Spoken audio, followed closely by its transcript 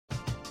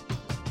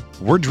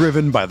We're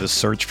driven by the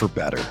search for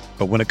better.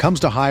 But when it comes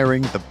to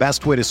hiring, the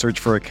best way to search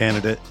for a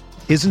candidate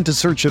isn't to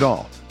search at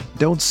all.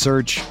 Don't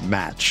search,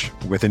 match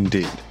with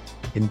Indeed.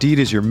 Indeed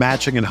is your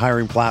matching and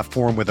hiring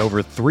platform with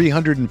over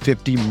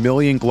 350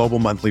 million global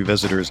monthly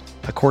visitors,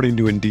 according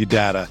to Indeed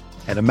data,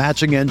 and a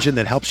matching engine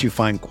that helps you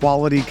find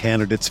quality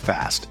candidates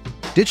fast.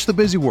 Ditch the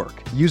busy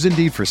work. Use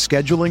Indeed for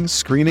scheduling,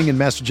 screening, and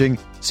messaging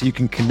so you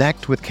can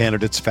connect with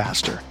candidates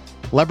faster.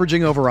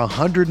 Leveraging over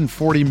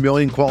 140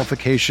 million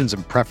qualifications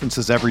and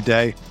preferences every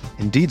day,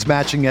 Indeed's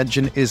matching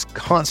engine is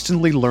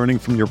constantly learning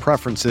from your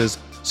preferences,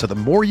 so the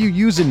more you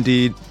use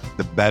Indeed,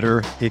 the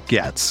better it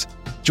gets.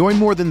 Join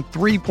more than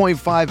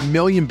 3.5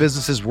 million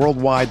businesses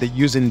worldwide that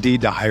use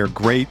Indeed to hire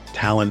great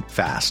talent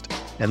fast.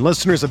 And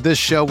listeners of this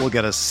show will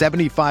get a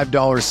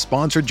 $75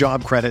 sponsored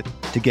job credit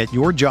to get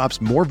your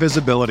jobs more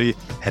visibility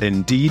at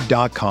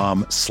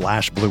Indeed.com/Blue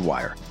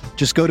Wire.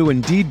 Just go to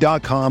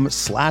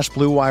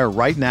Indeed.com/Blue Wire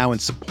right now and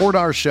support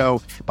our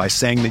show by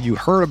saying that you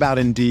heard about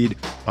Indeed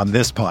on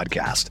this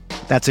podcast.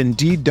 That's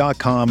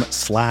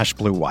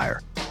Indeed.com/Blue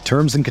Wire.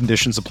 Terms and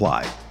conditions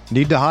apply.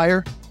 Need to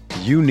hire?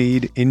 You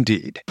need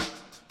Indeed.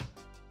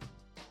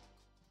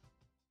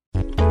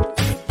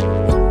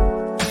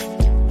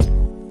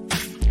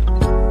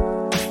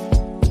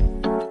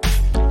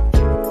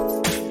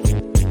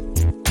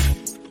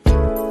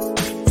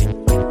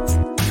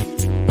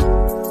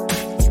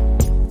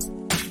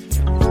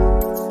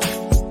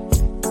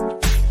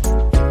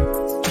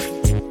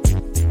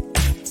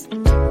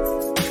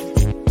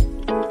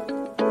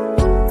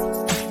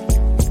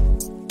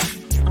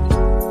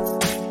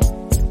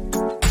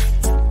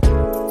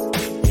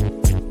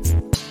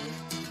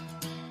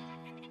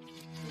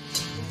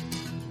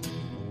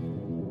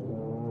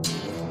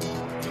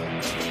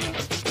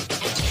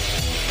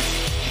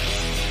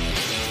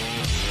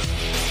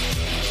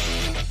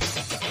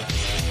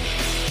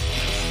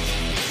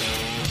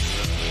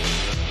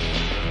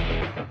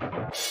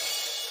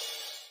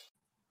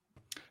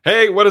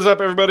 Hey, what is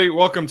up, everybody?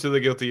 Welcome to the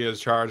Guilty as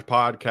Charged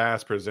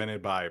podcast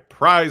presented by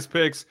Prize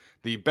Picks,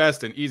 the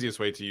best and easiest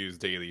way to use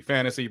daily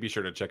fantasy. Be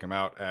sure to check them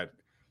out at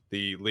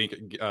the link,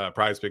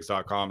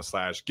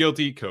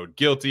 prizepicks.com/guilty, code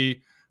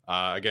guilty.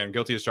 Again,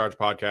 Guilty as Charged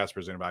podcast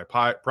presented by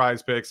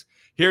Prize Picks.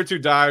 Here to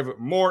dive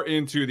more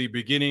into the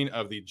beginning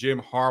of the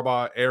Jim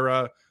Harbaugh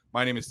era.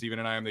 My name is Steven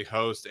and I am the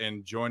host,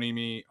 and joining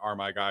me are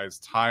my guys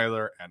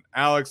Tyler and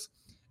Alex.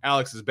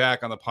 Alex is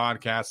back on the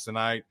podcast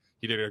tonight.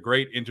 He did a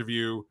great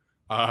interview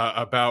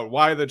about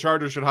why the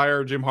Chargers should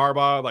hire Jim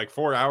Harbaugh, like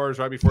 4 hours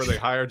right before they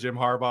hire Jim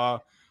Harbaugh.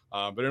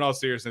 But in all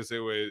seriousness,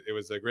 it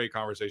was a great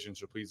conversation,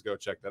 so please go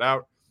check that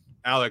out.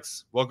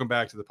 Alex, welcome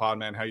back to the pod,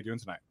 man. How you doing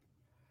tonight?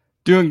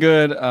 Doing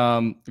good.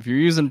 If you're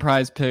using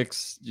Prize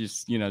Picks,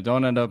 just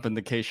don't end up in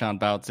the Keyshawn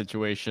Bout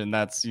situation.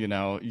 That's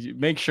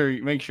make sure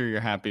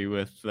you're happy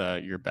with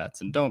your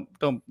bets and don't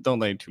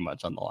lay too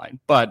much on the line.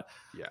 But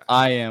yeah,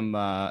 I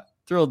am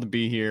thrilled to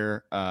be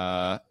here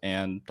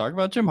and talk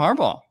about Jim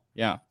Harbaugh.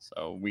 Yeah,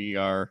 so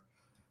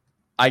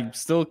I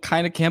still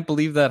kind of can't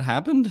believe that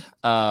happened.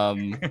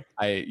 After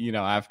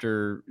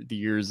the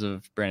years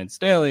of Brandon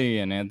Staley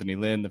and Anthony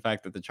Lynn, the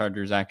fact that the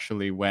Chargers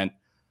actually went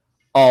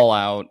all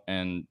out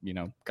and,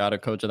 got a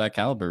coach of that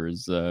caliber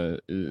is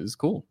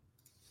cool.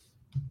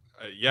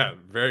 Yeah,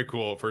 very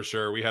cool for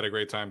sure. We had a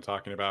great time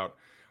talking about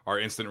our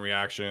instant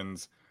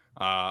reactions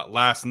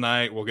last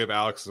night. We'll give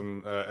Alex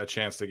a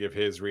chance to give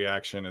his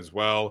reaction as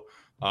well.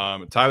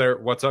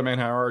 Tyler, what's up, man?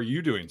 How are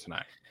you doing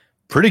tonight?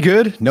 Pretty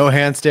good. No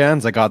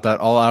handstands. I got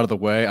that all out of the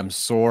way. I'm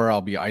sore. I'll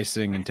be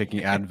icing and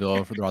taking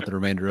Advil throughout the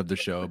remainder of the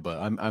show, but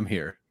I'm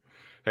here.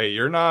 Hey,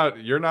 you're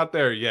not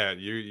there yet.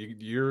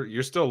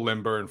 You're still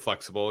limber and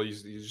flexible. You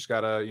just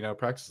gotta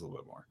practice a little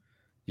bit more.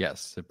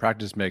 Yes, the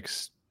practice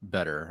makes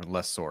better,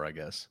 less sore, I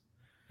guess.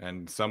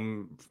 And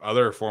some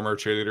other former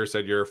cheerleader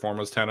said your form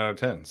was 10 out of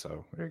 10.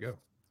 So there you go.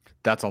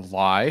 That's a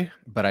lie,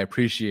 but I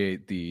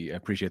appreciate the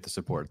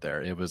support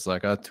there. It was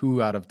like a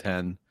 2 out of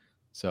 10.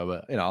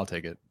 So I'll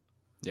take it.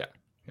 Yeah,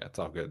 it's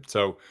all good.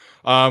 So,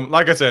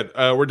 like I said,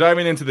 we're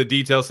diving into the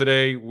details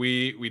today.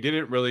 We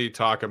didn't really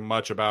talk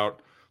much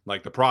about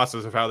like the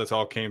process of how this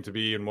all came to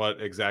be and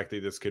what exactly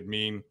this could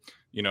mean,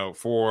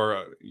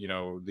 for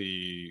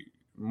the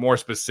more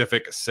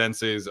specific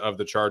senses of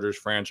the Chargers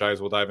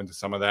franchise. We'll dive into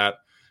some of that,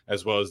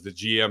 as well as the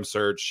GM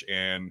search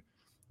and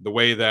the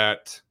way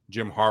that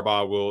Jim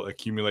Harbaugh will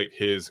accumulate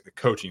his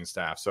coaching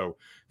staff. So,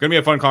 going to be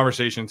a fun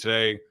conversation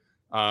today.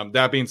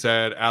 That being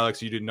said,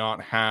 Alex, you did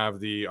not have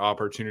the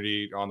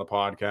opportunity on the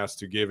podcast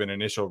to give an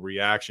initial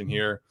reaction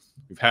here.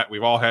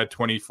 We've all had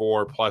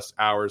 24 plus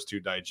hours to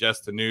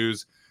digest the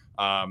news.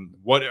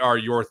 What are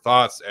your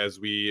thoughts as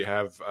we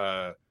have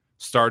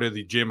started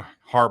the Jim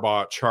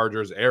Harbaugh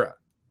Chargers era?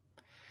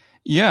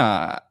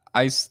 Yeah,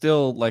 I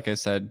still, like I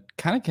said,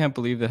 kind of can't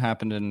believe that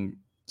happened, and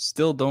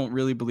still don't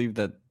really believe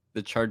that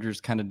the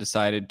Chargers kind of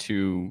decided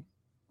to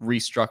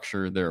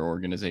restructure their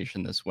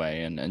organization this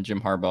way. And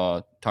Jim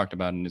Harbaugh talked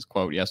about in his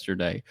quote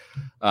yesterday,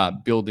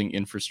 building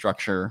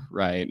infrastructure,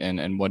 right?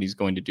 And what he's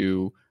going to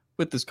do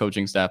with this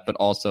coaching staff, but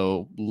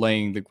also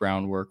laying the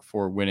groundwork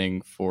for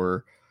winning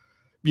for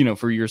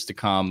for years to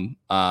come.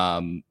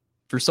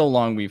 For so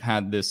long, we've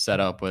had this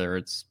setup, whether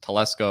it's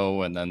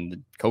Telesco and then the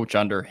coach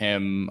under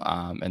him.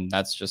 And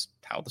that's just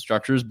how the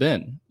structure has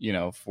been,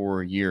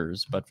 for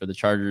years. But for the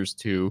Chargers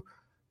to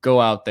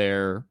go out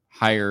there,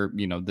 hire,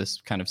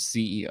 this kind of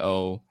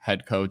CEO,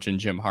 head coach, and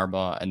Jim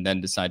Harbaugh, and then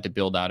decide to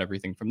build out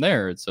everything from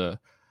there, it's a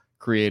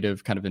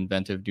creative, kind of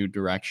inventive new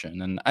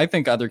direction. And I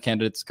think other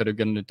candidates could have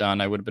gotten it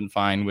done. I would have been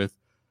fine with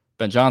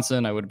Ben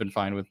Johnson. I would have been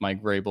fine with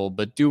Mike Vrabel.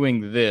 But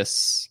doing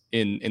this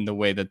in the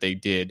way that they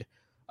did,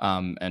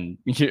 and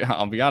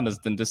I'll be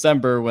honest, in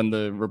December when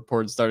the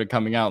reports started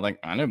coming out, like,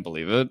 I didn't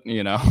believe it,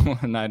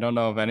 and I don't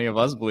know if any of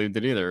us believed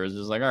it either. It was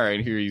just like, all right,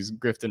 here he's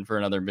grifting for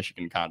another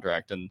Michigan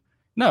contract. And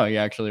no, he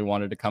actually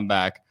wanted to come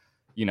back,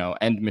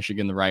 end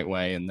Michigan the right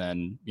way, and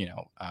then,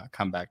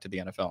 come back to the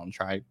NFL and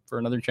try for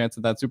another chance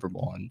at that Super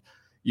Bowl. And,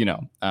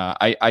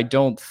 I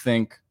don't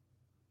think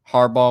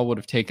Harbaugh would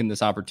have taken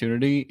this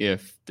opportunity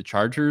if the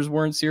Chargers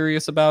weren't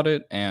serious about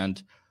it.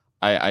 And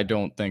I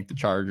don't think the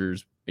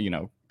Chargers,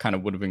 kind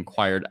of would have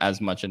inquired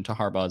as much into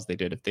Harbaugh as they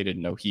did if they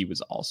didn't know he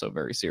was also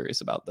very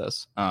serious about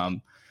this.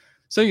 And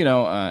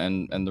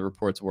the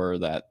reports were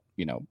that,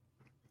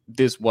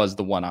 this was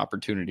the one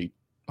opportunity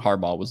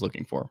Harbaugh was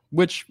looking for,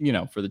 which,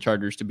 for the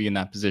Chargers to be in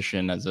that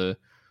position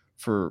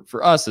for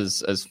us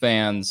as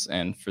fans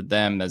and for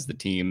them as the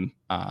team,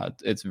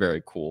 it's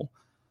very cool.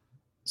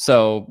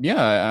 So,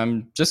 yeah,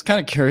 I'm just kind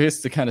of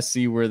curious to kind of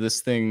see where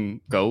this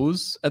thing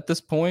goes at this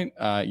point,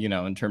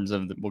 in terms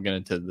of, we'll get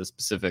into the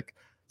specific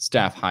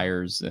staff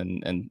hires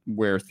and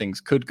where things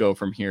could go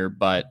from here.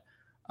 But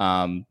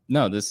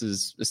no, this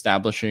is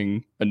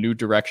establishing a new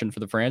direction for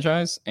the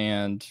franchise.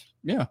 And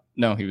yeah,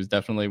 no, he was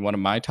definitely one of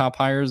my top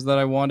hires that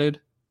I wanted.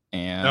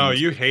 And no,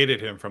 you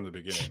hated him from the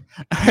beginning.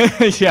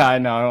 Yeah, I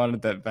know. I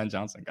wanted that Ben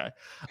Johnson guy.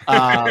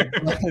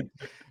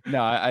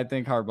 No, I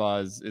think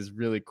Harbaugh is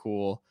really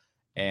cool.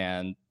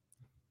 And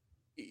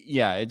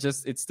yeah,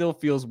 it still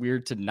feels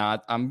weird to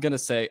not. I'm gonna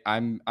say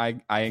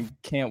I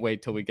can't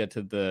wait till we get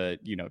to the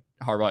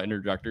Harbaugh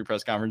introductory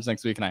press conference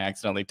next week, and I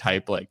accidentally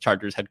type like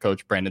Chargers head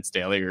coach Brandon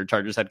Staley or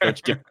Chargers head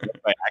coach Jim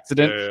by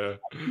accident. Yeah.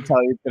 I can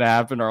tell you it's gonna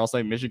happen, or I'll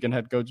say Michigan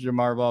head coach Jim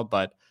Harbaugh.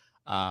 But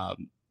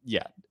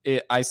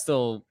I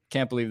still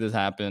can't believe this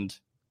happened.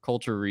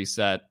 Culture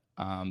reset,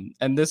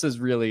 and this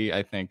is really,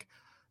 I think,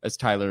 as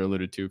Tyler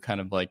alluded to,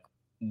 kind of like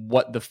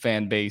what the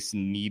fan base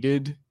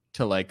needed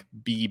to like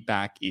be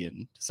back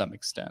in to some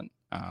extent.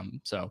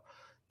 So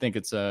I think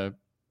it's a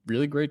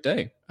really great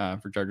day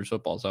for Chargers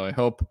football. So I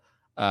hope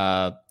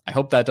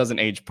that doesn't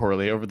age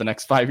poorly over the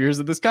next 5 years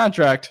of this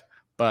contract,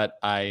 but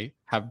I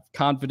have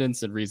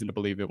confidence and reason to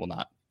believe it will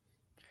not.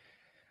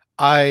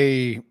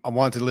 I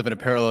want to live in a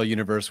parallel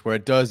universe where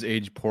it does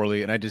age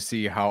poorly, and I just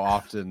see how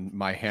often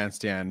my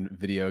handstand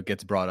video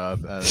gets brought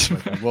up as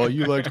like, well,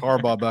 you liked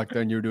Harbaugh back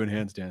then, you were doing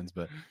handstands,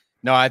 but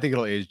no, I think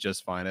it'll age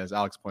just fine. As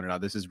Alex pointed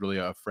out, this is really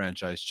a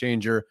franchise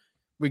changer.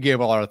 We gave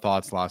all our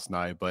thoughts last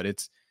night, but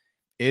it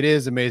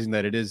is amazing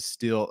that it is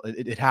still,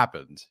 it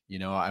happened.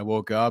 I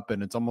woke up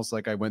and it's almost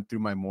like I went through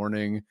my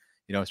morning,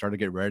 started to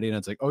get ready, and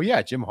it's like, oh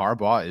yeah, Jim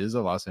Harbaugh is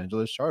a Los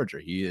Angeles Charger.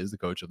 He is the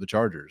coach of the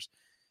Chargers.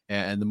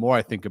 And the more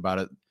I think about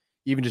it,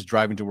 even just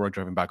driving to work,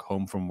 driving back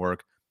home from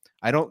work,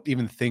 I don't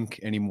even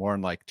think anymore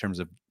in like terms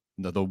of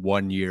the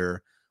 1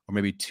 year or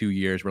maybe 2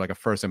 years where like a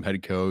first-time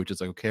head coach, it's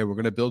like, okay, we're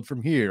going to build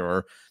from here,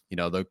 or,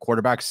 the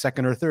quarterback's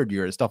second or third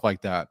year, stuff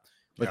like that.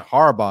 With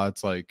Harbaugh,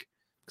 it's like,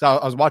 because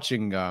I was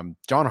watching John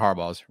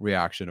Harbaugh's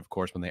reaction, of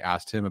course, when they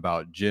asked him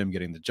about Jim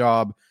getting the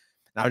job.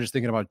 And I was just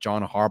thinking about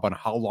John Harbaugh and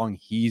how long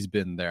he's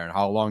been there and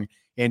how long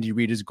Andy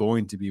Reid is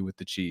going to be with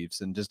the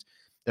Chiefs. And just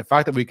the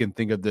fact that we can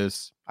think of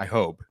this, I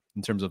hope,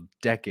 in terms of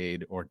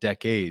decade or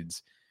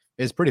decades,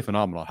 is pretty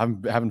phenomenal.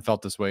 Haven't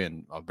felt this way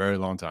in a very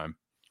long time.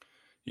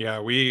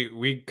 Yeah,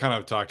 we kind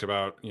of talked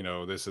about,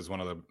 this is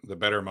one of the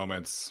better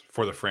moments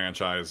for the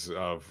franchise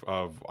of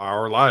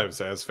our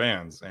lives as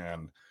fans.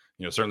 And,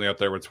 certainly up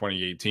there with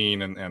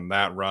 2018 and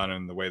that run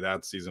and the way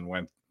that season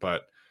went.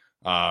 But,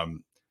 I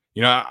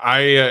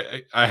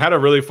had a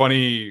really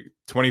funny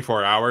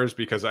 24 hours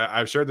because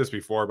I've shared this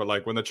before, but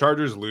like when the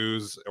Chargers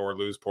lose or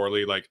lose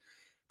poorly, like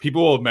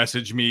people will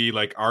message me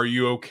like, are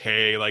you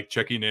okay? Like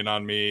checking in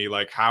on me,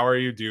 like, how are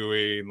you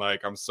doing?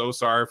 Like, I'm so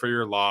sorry for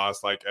your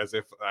loss. Like as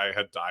if I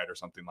had died or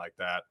something like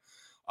that.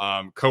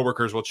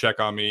 Coworkers will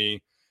check on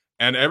me,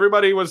 and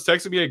everybody was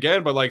texting me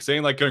again, but like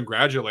saying like,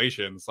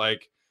 congratulations.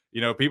 Like,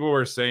 people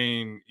were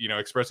saying,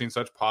 expressing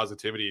such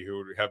positivity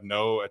who have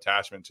no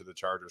attachment to the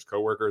Chargers,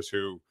 coworkers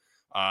who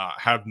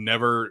have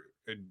never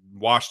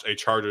watched a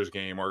Chargers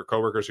game, or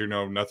coworkers who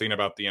know nothing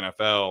about the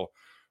NFL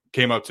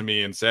came up to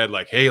me and said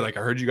like, hey, like I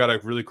heard you got a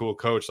really cool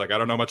coach. Like, I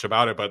don't know much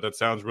about it, but that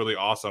sounds really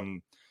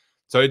awesome.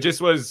 So it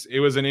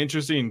was an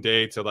interesting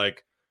day to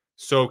like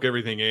soak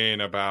everything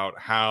in about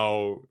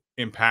how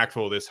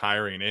impactful this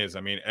hiring is.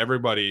 I mean,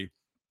 everybody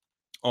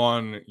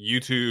on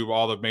YouTube,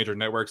 all the major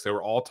networks, they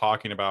were all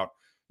talking about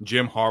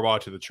Jim Harbaugh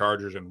to the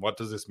Chargers and what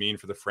does this mean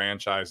for the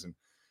franchise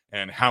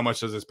and how much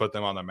does this put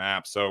them on the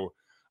map. So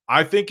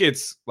I think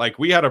it's like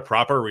we had a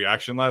proper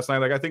reaction last night.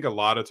 Like I think a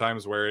lot of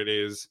times where it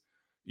is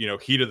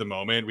heat of the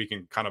moment, we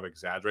can kind of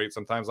exaggerate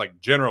sometimes. Like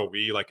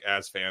we like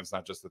as fans,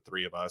 not just the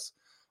three of us.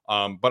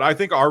 But I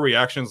think our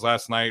reactions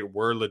last night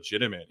were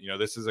legitimate.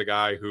 This is a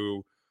guy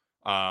who,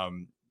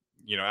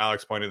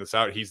 Alex pointed this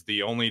out. He's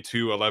the only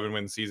 2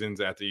 11-win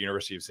seasons at the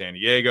University of San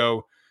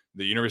Diego.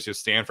 The University of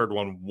Stanford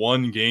won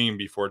 1 game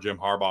before Jim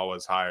Harbaugh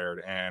was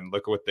hired. And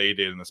look at what they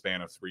did in the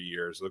span of 3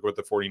 years. Look what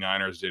the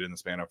 49ers did in the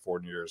span of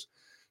 4 years.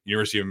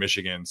 University of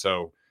Michigan.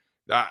 So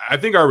I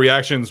think our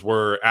reactions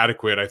were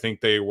adequate. I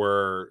think they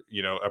were,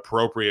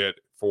 appropriate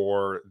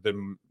for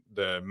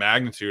the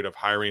magnitude of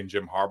hiring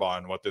Jim Harbaugh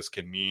and what this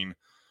can mean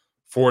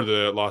for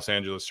the Los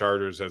Angeles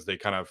Chargers as they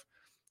kind of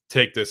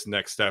take this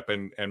next step.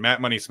 And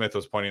Matt Money Smith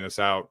was pointing this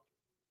out,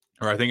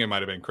 or I think it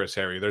might have been Chris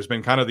Harry. There's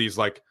been kind of these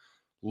like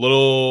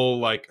little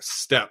like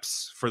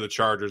steps for the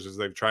Chargers as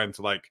they've tried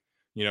to like,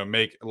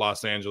 make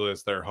Los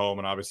Angeles their home.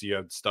 And obviously you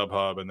have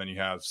StubHub, and then you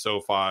have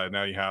SoFi, and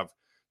now you have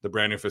the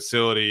brand new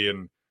facility,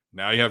 and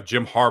now you have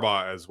Jim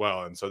Harbaugh as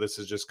well. And so this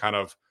is just kind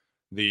of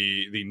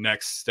the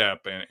next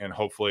step, and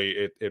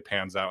hopefully it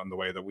pans out in the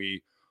way that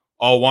we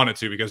all want it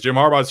to, because Jim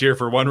Harbaugh's here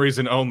for one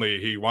reason only.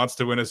 He wants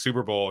to win a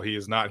Super Bowl. He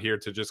is not here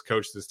to just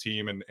coach this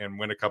team and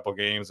win a couple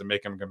games and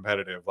make them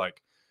competitive.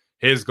 Like,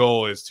 his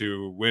goal is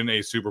to win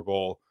a Super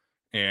Bowl,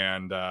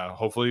 and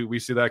hopefully we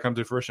see that come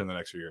to fruition in the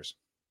next few years.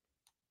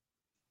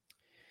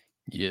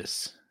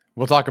 Yes.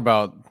 We'll talk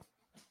about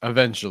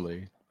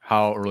eventually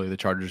how early the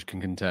Chargers can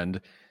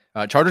contend.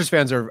 Chargers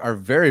fans are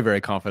very,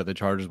 very confident the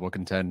Chargers will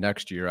contend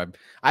next year.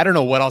 I don't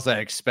know what else I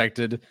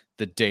expected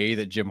the day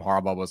that Jim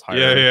Harbaugh was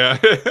hired.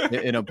 Yeah.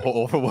 in a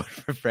poll for what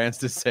for fans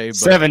to say. But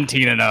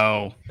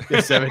 17-0.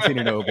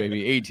 17-0,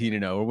 baby.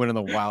 18-0. We're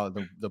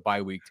winning the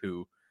bye week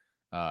too.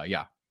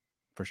 Yeah,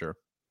 for sure.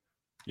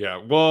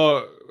 Yeah,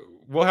 well,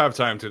 we'll have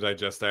time to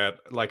digest that.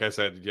 Like I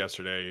said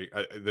yesterday,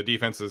 the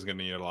defense is going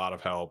to need a lot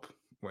of help,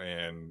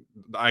 and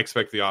I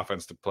expect the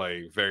offense to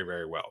play very,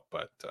 very well,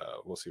 but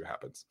we'll see what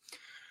happens.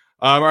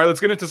 All right, let's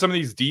get into some of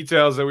these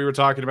details that we were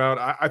talking about.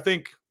 I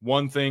think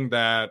one thing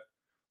that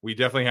we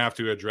definitely have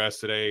to address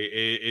today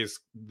is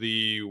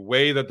the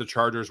way that the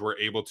Chargers were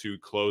able to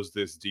close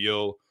this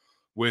deal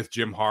with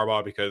Jim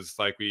Harbaugh, because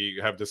like we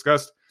have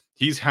discussed,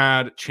 he's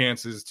had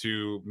chances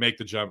to make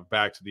the jump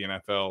back to the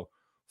NFL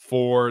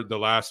for the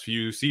last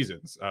few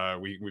seasons.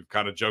 We've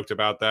kind of joked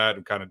about that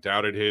and kind of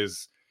doubted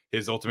his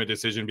ultimate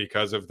decision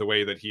because of the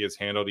way that he has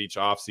handled each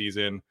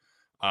offseason.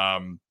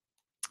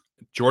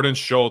 Jordan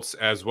Schultz,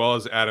 as well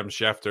as Adam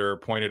Schefter,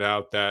 pointed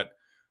out that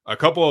a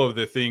couple of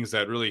the things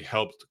that really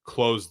helped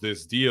close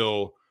this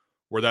deal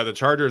were that the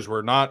Chargers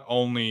were not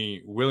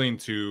only willing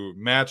to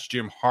match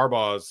Jim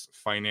Harbaugh's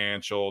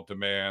financial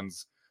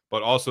demands,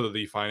 but also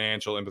the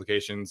financial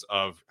implications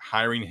of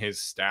hiring his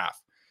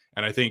staff.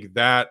 And I think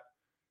that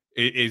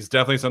is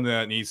definitely something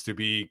that needs to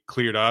be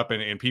cleared up.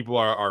 And people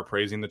are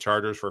praising the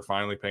Chargers for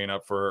finally paying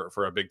up for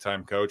a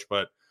big-time coach.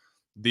 But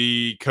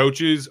the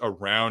coaches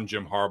around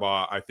Jim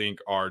Harbaugh, I think,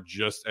 are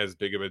just as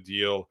big of a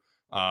deal.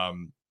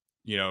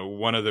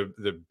 One of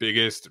the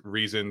biggest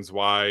reasons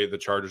why the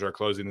Chargers are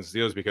closing this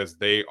deal is because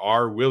they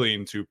are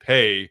willing to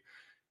pay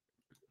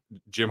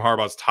Jim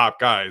Harbaugh's top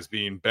guys,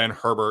 being Ben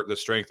Herbert, the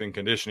strength and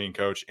conditioning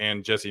coach,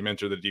 and Jesse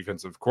Minter, the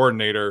defensive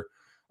coordinator.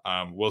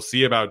 We'll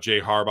see about Jay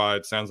Harbaugh.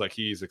 It sounds like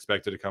he's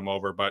expected to come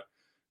over, but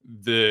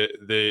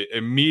the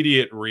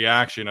immediate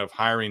reaction of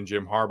hiring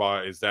Jim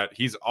Harbaugh is that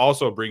he's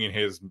also bringing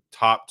his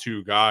top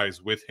 2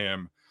 guys with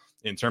him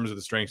in terms of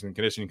the strength and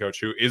conditioning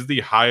coach, who is the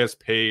highest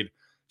paid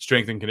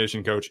strength and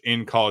conditioning coach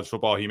in college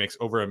football. He makes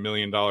over $1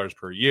 million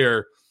per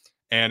year.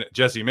 And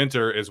Jesse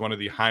Minter is one of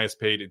the highest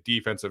paid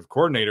defensive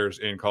coordinators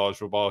in college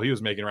football. He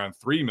was making around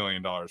 $3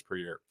 million per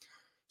year.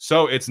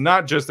 So it's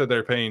not just that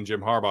they're paying Jim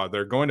Harbaugh.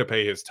 They're going to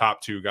pay his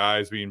top 2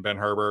 guys, being Ben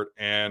Herbert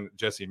and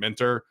Jesse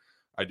Minter.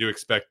 I do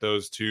expect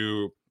those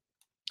 2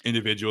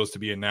 individuals to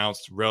be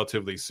announced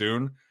relatively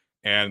soon.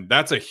 And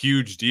that's a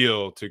huge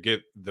deal to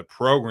get the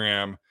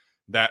program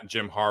that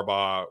Jim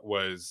Harbaugh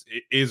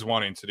is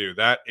wanting to do.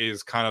 That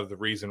is kind of the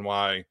reason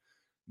why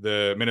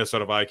the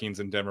Minnesota Vikings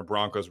and Denver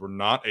Broncos were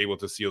not able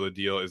to seal the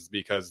deal, is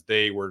because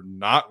they were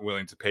not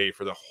willing to pay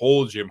for the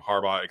whole Jim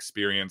Harbaugh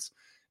experience.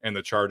 And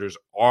the Chargers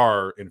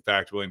are, in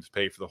fact, willing to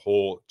pay for the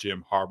whole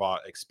Jim Harbaugh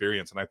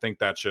experience. And I think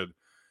that should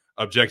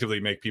objectively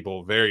make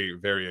people very,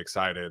 very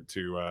excited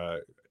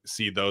to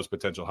see those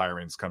potential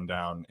hirings come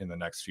down in the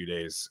next few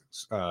days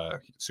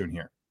soon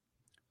here.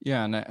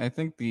 Yeah, and I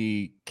think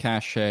the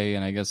cachet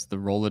and I guess the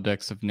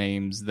Rolodex of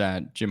names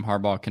that Jim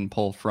Harbaugh can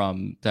pull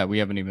from that we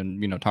haven't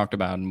even, talked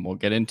about, and we'll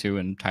get into,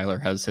 and Tyler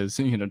has his,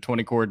 20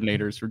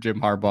 coordinators for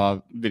Jim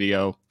Harbaugh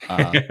video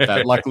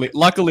that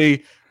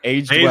luckily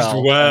aged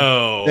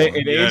well.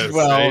 It aged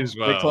well.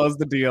 They closed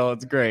the deal.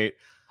 It's great.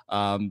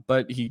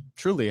 But he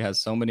truly has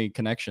so many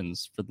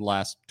connections for the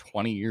last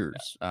 20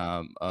 years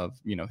of,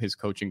 his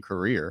coaching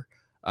career,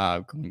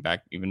 going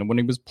back even to when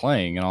he was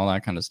playing and all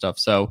that kind of stuff.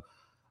 So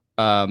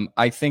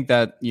I think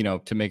that,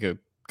 to make a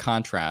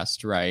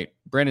contrast, right,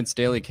 Brandon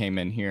Staley came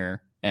in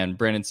here, and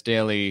Brandon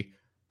Staley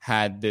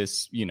had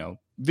this,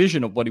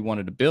 vision of what he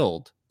wanted to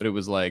build. But it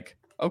was like,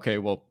 okay,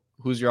 well,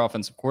 who's your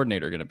offensive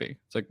coordinator going to be?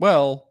 It's like,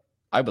 well,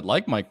 I would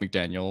like Mike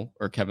McDaniel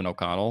or Kevin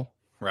O'Connell.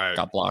 Right.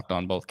 Got blocked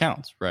on both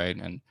counts, right?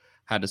 And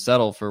had to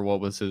settle for what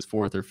was his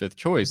fourth or fifth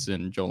choice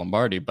in Joe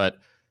Lombardi. But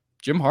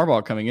Jim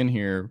Harbaugh coming in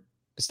here,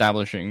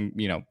 establishing,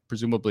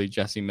 presumably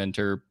Jesse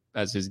Minter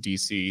as his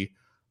DC.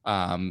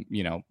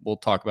 We'll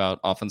talk about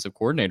offensive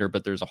coordinator,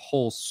 but there's a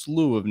whole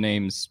slew of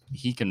names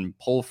he can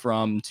pull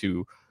from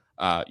to,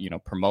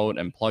 promote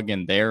and plug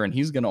in there. And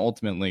he's going to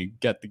ultimately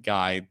get the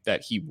guy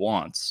that he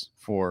wants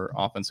for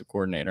offensive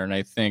coordinator. And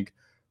I think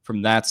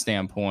from that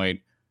standpoint,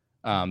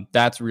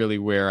 that's really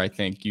where I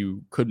think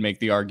you could make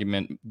the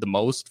argument the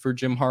most for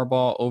Jim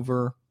Harbaugh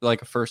over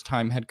like a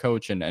first-time head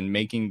coach, and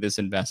making this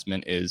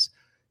investment is,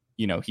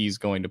 he's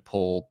going to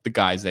pull the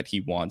guys that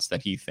he wants,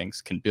 that he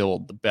thinks can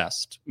build the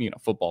best,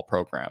 football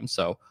program.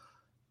 So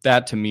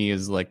that to me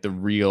is like the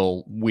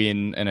real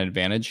win and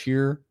advantage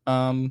here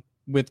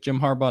with Jim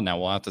Harbaugh. Now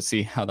we'll have to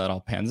see how that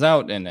all pans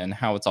out and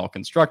how it's all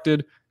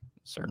constructed.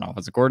 Certain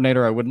offensive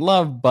coordinator I wouldn't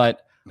love,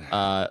 but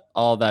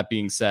all that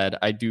being said,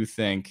 I do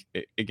think,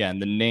 again,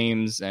 the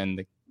names and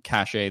the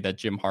cachet that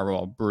Jim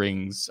Harbaugh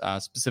brings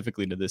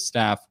specifically to this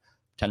staff,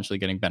 potentially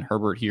getting Ben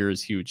Herbert here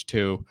is huge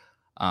too.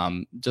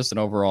 Just an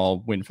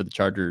overall win for the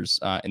Chargers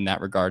in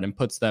that regard, and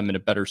puts them in a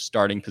better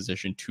starting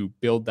position to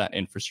build that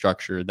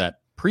infrastructure that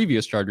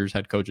previous Chargers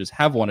head coaches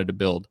have wanted to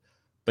build,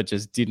 but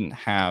just didn't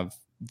have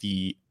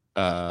the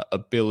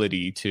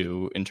ability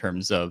to, in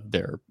terms of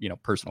their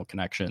personal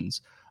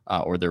connections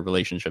or their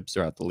relationships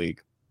throughout the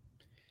league.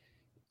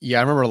 Yeah,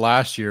 I remember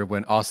last year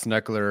when Austin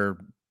Eckler,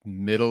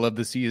 middle of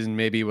the season,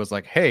 maybe was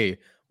like, hey,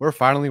 we're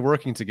finally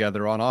working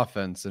together on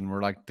offense. And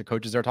we're like, the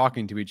coaches are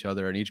talking to each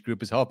other and each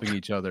group is helping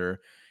each other,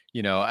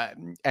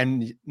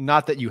 and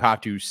not that you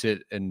have to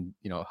sit and,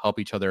 help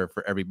each other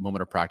for every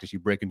moment of practice. You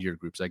break into your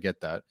groups. I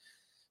get that.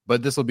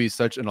 But this will be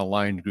such an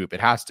aligned group.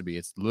 It has to be.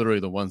 It's literally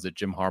the ones that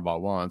Jim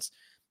Harbaugh wants.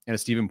 And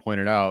as Steven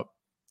pointed out,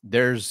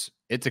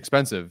 it's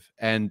expensive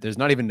and there's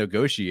not even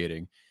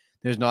negotiating.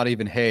 There's not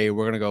even, hey,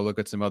 we're going to go look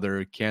at some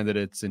other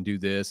candidates and do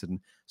this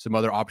and some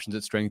other options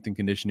at strength and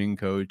conditioning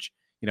coach.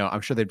 I'm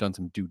sure they've done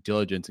some due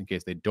diligence in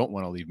case they don't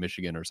want to leave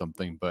Michigan or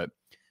something, but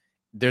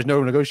there's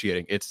no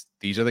negotiating.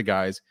 These are the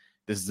guys.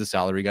 This is the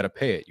salary. You got to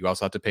pay it. You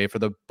also have to pay for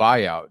the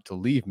buyout to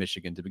leave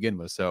Michigan to begin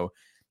with. So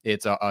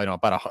it's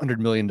about $100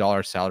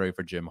 million salary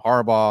for Jim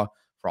Harbaugh,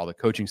 for all the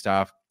coaching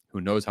staff. Who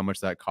knows how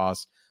much that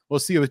costs? We'll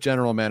see with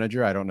general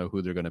manager. I don't know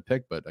who they're going to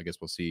pick, but I guess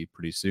we'll see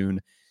pretty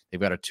soon. They've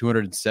got a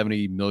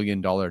 $270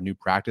 million new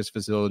practice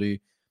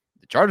facility.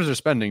 The Chargers are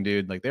spending,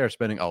 dude. Like, they are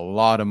spending a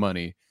lot of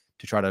money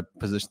to try to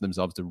position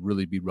themselves to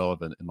really be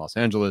relevant in Los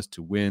Angeles,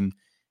 to win,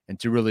 and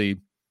to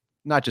really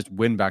not just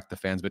win back the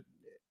fans, but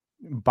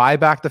buy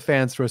back the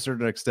fans to a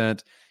certain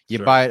extent. You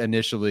Sure. buy it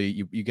initially,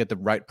 you get the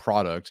right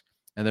product,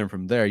 and then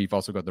from there, you've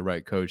also got the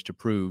right coach to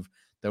prove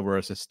that we're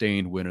a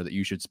sustained winner that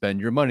you should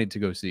spend your money to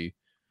go see.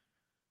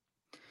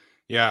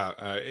 Yeah,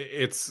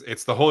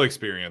 it's the whole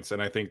experience,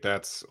 and I think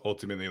that's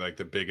ultimately like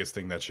the biggest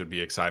thing that should be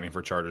exciting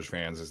for Chargers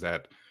fans is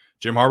that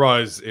Jim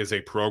Harbaugh is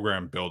a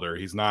program builder.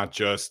 He's not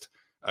just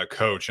a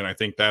coach, and I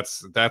think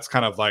that's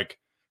kind of like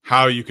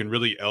how you can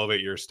really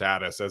elevate your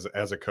status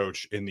as a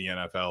coach in the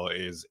NFL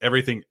is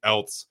everything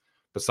else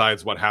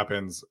besides what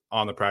happens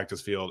on the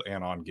practice field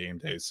and on game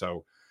days.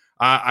 So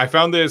I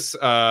found this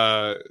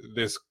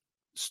this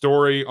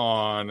story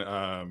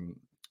on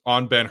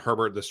Ben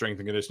Herbert, the strength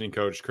and conditioning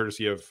coach,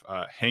 courtesy of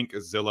Hank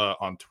Zilla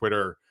on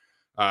Twitter.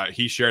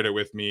 He shared it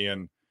with me,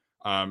 and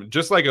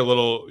just like a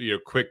little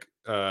quick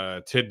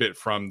tidbit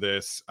from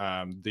this,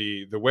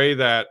 the way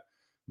that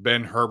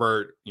Ben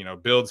Herbert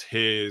builds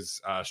his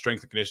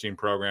strength and conditioning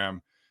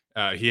program,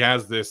 he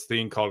has this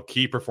thing called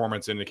key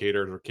performance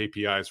indicators, or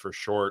KPIs for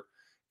short,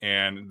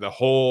 and the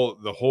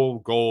whole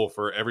goal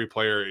for every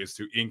player is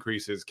to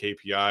increase his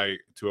KPI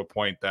to a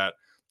point that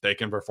they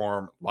can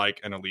perform like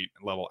an elite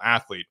level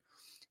athlete.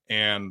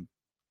 And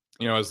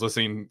I was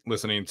listening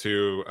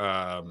to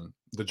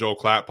the Joel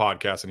Klatt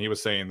podcast, and he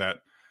was saying that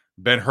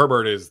Ben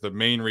Herbert is the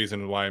main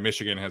reason why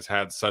Michigan has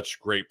had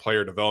such great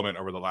player development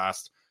over the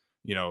last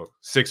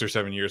 6 or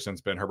 7 years since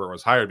Ben Herbert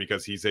was hired,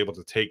 because he's able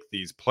to take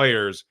these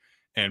players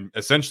and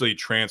essentially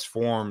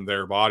transform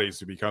their bodies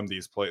to become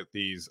these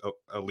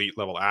elite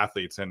level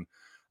athletes. And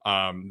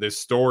this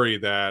story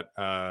that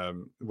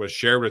was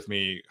shared with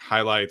me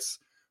highlights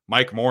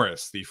Mike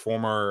Morris, the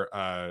former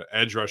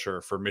edge rusher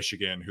for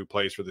Michigan, who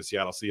plays for the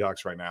Seattle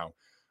Seahawks right now.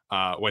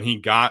 When he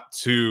got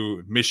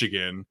to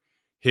Michigan,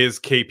 his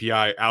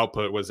KPI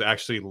output was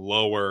actually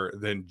lower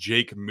than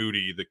Jake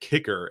Moody, the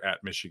kicker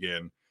at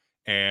Michigan.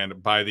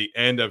 And by the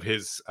end of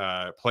his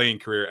playing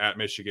career at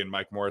Michigan,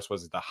 Mike Morris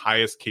was the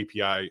highest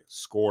KPI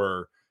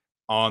scorer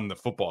on the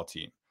football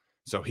team.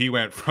 So he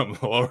went from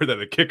lower than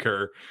the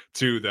kicker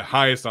to the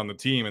highest on the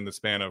team in the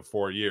span of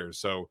 4 years.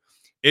 So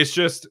it's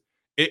just...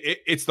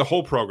 It's the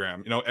whole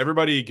program.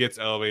 Everybody gets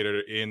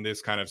elevated in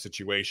this kind of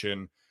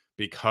situation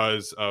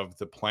because of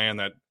the plan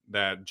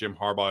that Jim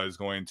Harbaugh is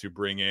going to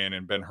bring in,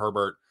 and Ben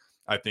Herbert,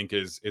 I think,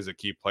 is a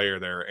key player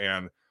there.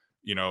 And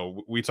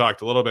we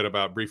talked a little bit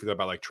briefly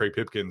about like Trey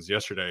Pipkins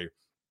yesterday.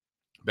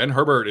 Ben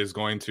Herbert is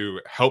going to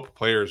help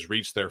players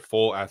reach their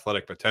full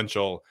athletic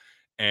potential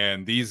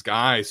And these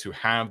guys who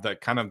have that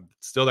kind of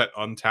still that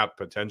untapped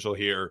potential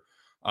here,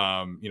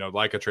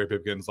 like a Trey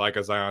Pipkins, like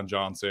a Zion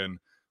Johnson,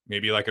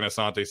 maybe like an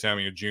Asante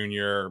Samuel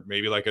Jr.,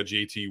 maybe like a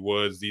JT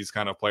Woods, these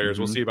kind of players.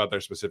 We'll see about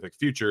their specific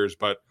futures,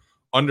 but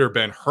under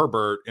Ben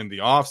Herbert in the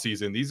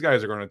offseason, these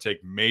guys are going to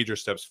take major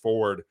steps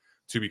forward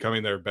to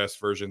becoming their best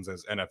versions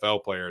as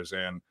NFL players.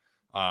 And,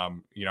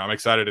 I'm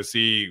excited to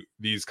see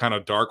these kind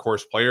of dark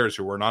horse players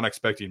who we're not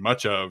expecting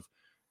much of,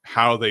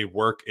 how they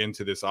work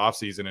into this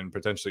offseason and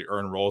potentially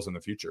earn roles in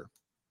the future.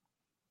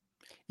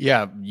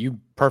 Yeah, you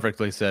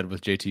perfectly said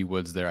with JT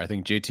Woods there. I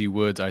think JT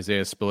Woods,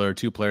 Isaiah Spiller,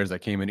 two players that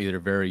came in either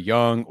very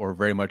young or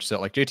very much so.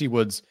 Like JT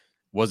Woods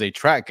was a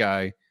track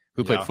guy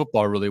who played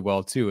football really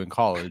well too in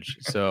college.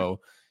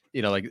 So,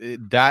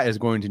 that is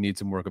going to need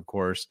some work, of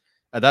course.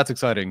 That's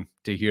exciting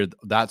to hear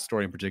that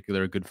story in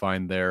particular. A good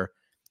find there.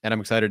 And I'm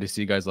excited to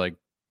see guys like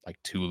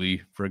Thule,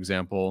 for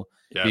example,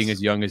 being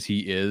as young as he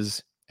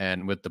is,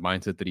 and with the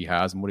mindset that he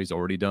has and what he's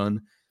already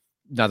done.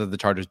 Not that the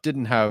Chargers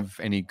didn't have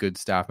any good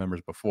staff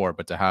members before,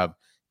 but to have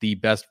the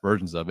best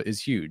versions of it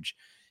is huge.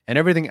 And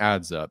everything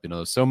adds up.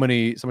 So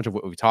much of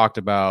what we talked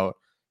about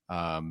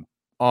on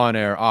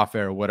air, off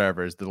air,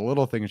 whatever, is the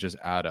little things just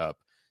add up.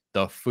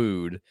 The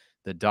food,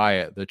 the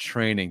diet, the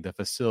training, the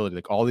facility,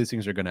 like all these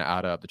things are going to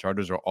add up. The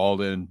Chargers are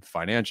all in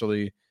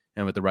financially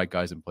and with the right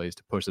guys in place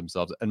to push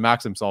themselves and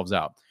max themselves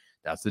out.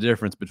 That's the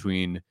difference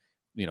between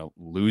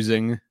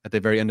losing at the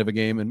very end of a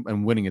game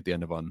and winning at the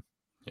end of one.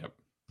 Yep.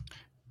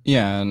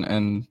 Yeah,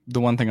 and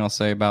the one thing I'll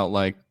say about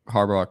like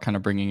Harbaugh kind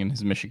of bringing in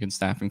his Michigan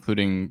staff,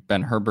 including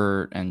Ben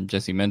Herbert and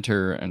Jesse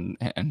Minter and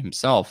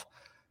himself,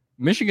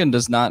 Michigan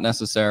does not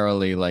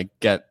necessarily like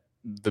get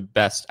the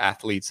best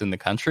athletes in the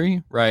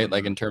country, right?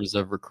 Like in terms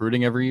of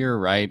recruiting every year,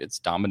 right? It's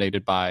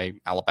dominated by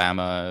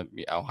Alabama,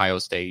 Ohio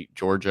State,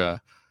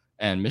 Georgia,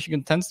 and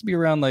Michigan tends to be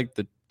around like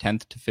the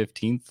 10th to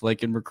 15th,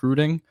 like in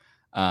recruiting.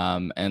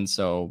 And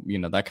so,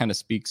 that kind of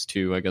speaks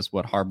to, I guess,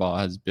 what Harbaugh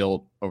has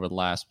built over the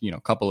last,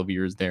 couple of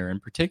years there in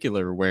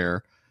particular,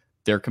 where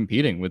they're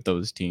competing with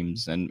those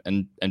teams and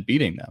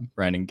beating them,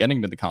 right? And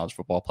getting to the college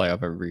football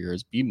playoff every year,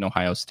 is beating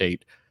Ohio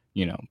State,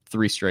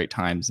 3 straight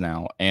times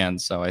now.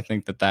 And so I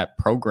think that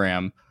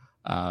program,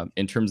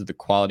 in terms of the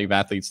quality of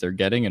athletes they're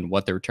getting and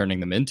what they're turning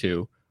them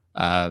into,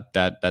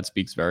 that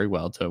speaks very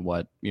well to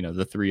what,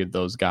 the 3 of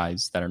those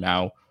guys that are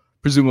now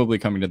presumably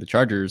coming to the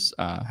Chargers,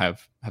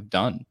 have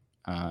done.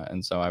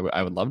 And so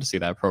I would love to see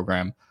that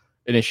program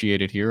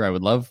initiated here. I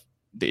would love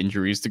the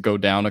injuries to go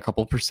down a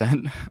couple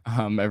percent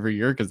every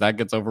year, because that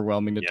gets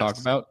overwhelming to talk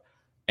about.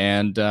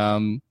 And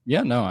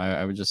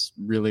I would just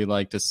really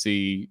like to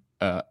see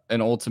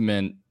an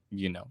ultimate,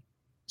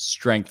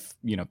 strength,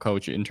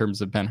 coach in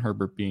terms of Ben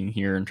Herbert being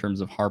here, in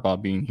terms of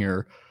Harbaugh being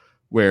here,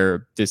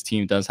 where this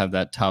team does have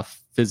that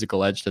tough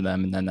physical edge to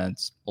them. And then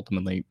that's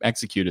ultimately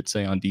executed,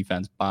 say, on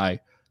defense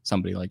by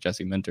somebody like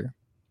Jesse Minter.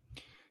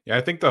 Yeah,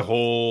 I think the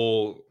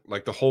whole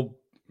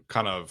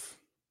kind of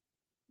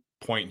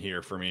point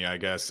here for me, I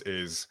guess,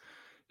 is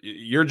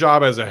your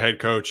job as a head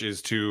coach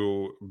is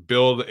to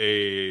build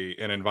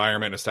an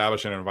environment,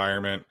 establish an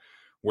environment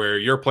where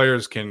your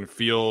players can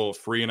feel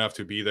free enough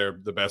to be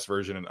the best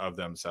version of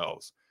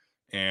themselves.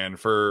 And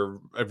for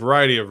a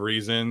variety of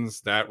reasons,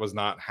 that was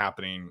not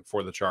happening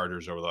for the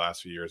Chargers over the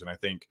last few years. And I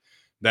think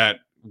that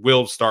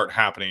will start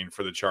happening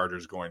for the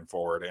Chargers going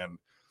forward. And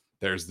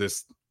there's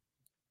this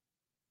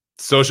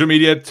social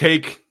media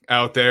take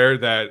out there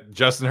that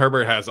Justin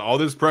Herbert has all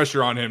this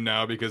pressure on him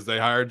now because they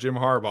hired Jim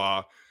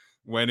Harbaugh,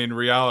 when in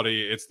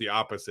reality, it's the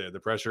opposite. The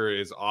pressure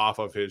is off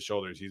of his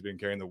shoulders. He's been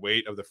carrying the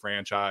weight of the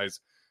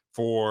franchise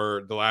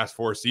for the last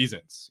 4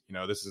 seasons.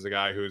 This is a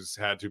guy who's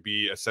had to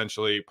be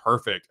essentially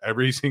perfect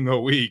every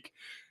single week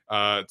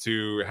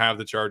to have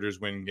the Chargers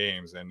win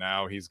games. And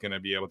now he's going to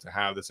be able to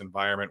have this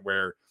environment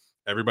where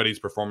everybody's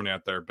performing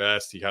at their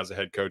best. He has a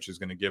head coach who's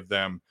going to give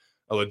them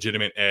a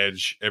legitimate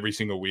edge every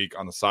single week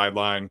on the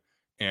sideline.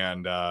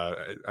 And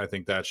I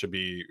think that should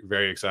be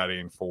very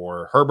exciting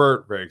for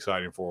Herbert, very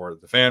exciting for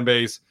the fan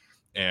base.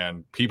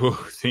 And people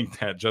who think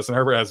that Justin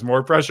Herbert has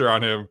more pressure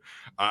on him,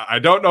 I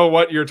don't know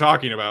what you're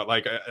talking about.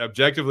 Like,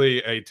 objectively,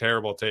 a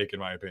terrible take, in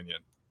my opinion.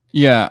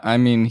 Yeah, I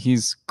mean,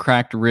 he's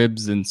cracked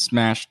ribs and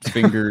smashed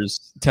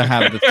fingers to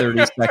have the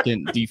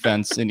 32nd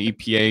defense in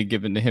EPA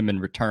given to him in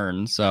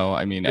return. So,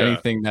 I mean,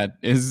 anything that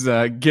is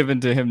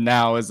given to him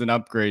now as an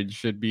upgrade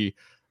should be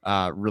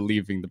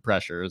relieving the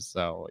pressure.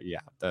 So, yeah,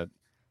 the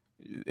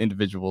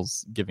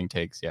individuals giving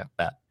takes,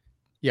 that.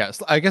 Yeah,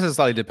 I guess it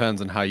slightly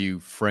depends on how you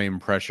frame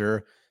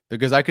pressure,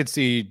 because I could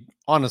see,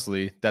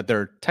 honestly, that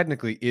there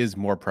technically is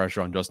more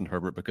pressure on Justin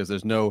Herbert because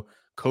there's no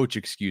coach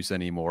excuse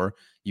anymore.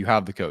 You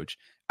have the coach.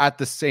 At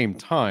the same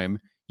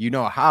time, you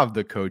now have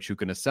the coach who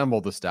can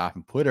assemble the staff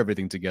and put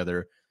everything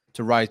together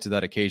to rise to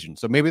that occasion.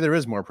 So maybe there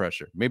is more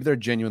pressure. Maybe there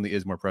genuinely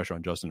is more pressure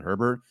on Justin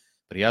Herbert,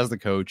 but he has the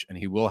coach and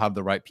he will have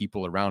the right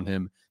people around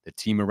him, the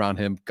team around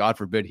him. God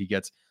forbid he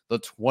gets the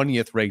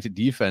 20th ranked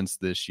defense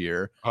this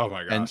year. Oh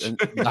my gosh. And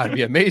that'd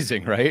be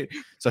amazing, right?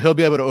 So he'll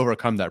be able to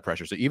overcome that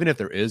pressure. So even if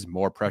there is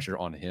more pressure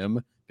on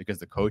him because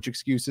the coach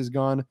excuse is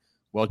gone,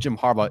 Well, Jim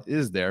Harbaugh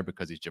is there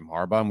because he's Jim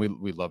Harbaugh, and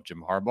we love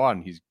Jim Harbaugh,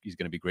 and he's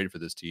going to be great for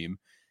this team.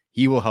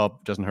 He will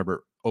help Justin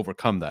Herbert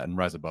overcome that and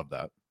rise above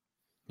that.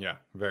 Yeah,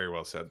 very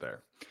well said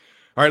there.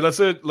 All right, let's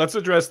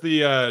address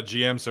the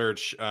GM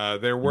search.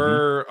 There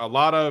were a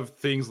lot of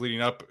things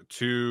leading up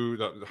to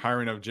the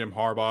hiring of Jim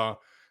Harbaugh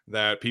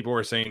that people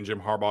were saying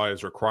Jim Harbaugh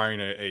is requiring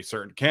a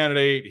certain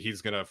candidate.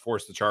 He's going to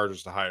force the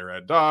Chargers to hire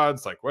Ed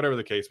Dodds, like whatever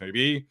the case may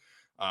be.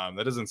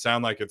 That doesn't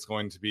sound like it's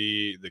going to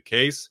be the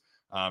case.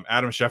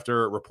 Adam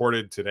Schefter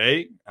reported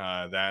today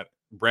that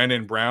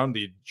Brandon Brown,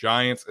 the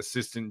Giants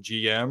assistant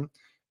GM,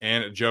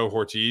 and Joe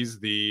Ortiz,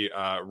 the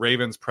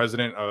Ravens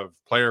president of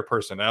player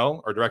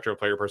personnel, or director of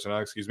player personnel,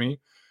 excuse me,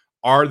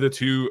 are the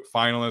two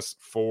finalists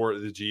for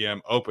the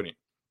GM opening.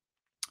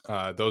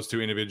 Those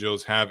two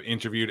individuals have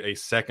interviewed a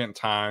second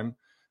time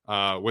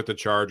with the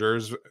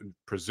Chargers.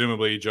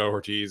 Presumably Joe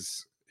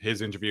Ortiz,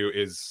 his interview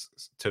is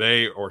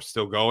today or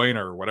still going,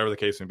 or whatever the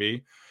case may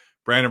be.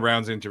 Brandon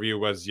Brown's interview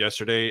was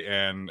yesterday,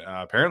 and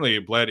apparently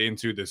it bled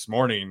into this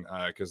morning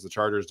because the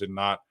Chargers did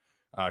not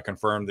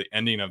confirm the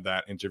ending of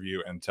that interview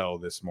until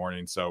this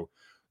morning. So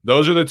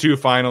those are the two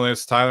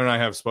finalists. Tyler and I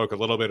have spoke a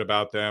little bit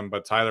about them,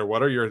 but Tyler,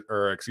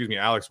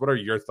 Alex, what are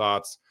your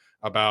thoughts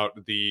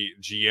about the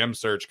GM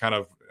search kind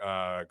of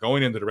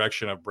going in the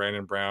direction of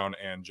Brandon Brown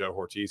and Joe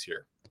Ortiz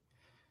here?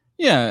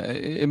 Yeah,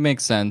 it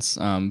makes sense.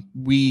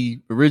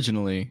 We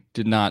originally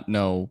did not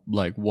know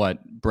like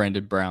what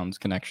Brandon Brown's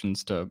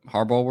connections to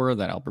Harbaugh were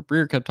that Albert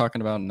Breer kept talking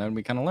about, and then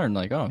we kind of learned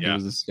like, he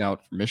was a scout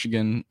from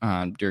Michigan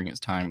during his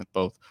time with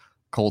both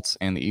Colts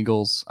and the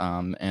Eagles,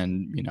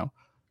 and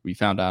we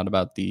found out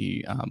about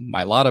the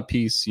Mailata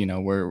piece,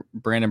 where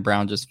Brandon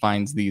Brown just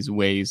finds these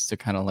ways to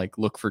kind of like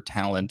look for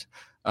talent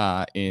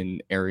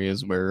in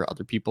areas where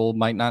other people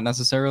might not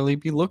necessarily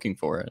be looking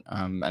for it.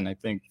 And I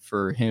think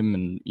for him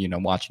and,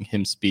 watching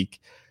him speak,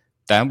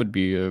 that would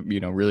be a,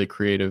 really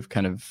creative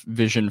kind of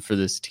vision for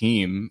this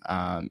team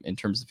in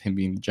terms of him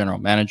being the general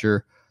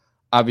manager.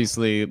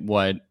 Obviously,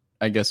 what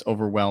I guess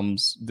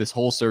overwhelms this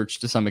whole search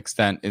to some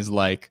extent is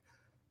like,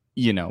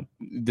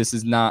 this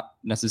is not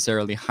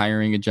necessarily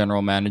hiring a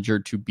general manager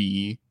to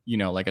be,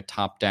 like a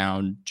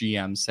top-down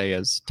GM, say,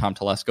 as Tom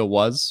Telesco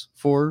was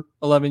for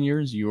 11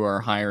 years. You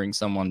are hiring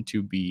someone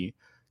to be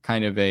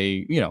kind of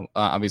a,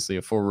 obviously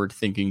a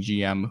forward-thinking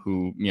GM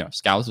who,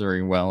 scouts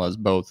very well, as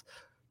both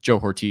Joe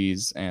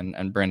Ortiz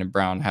and Brandon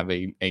Brown have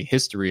a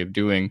history of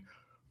doing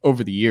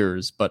over the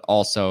years, but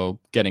also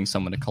getting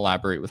someone to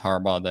collaborate with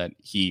Harbaugh that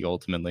he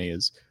ultimately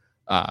is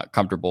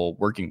comfortable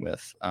working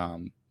with.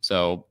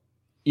 So,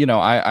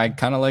 I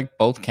kind of like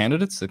both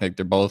candidates. I think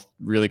they're both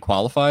really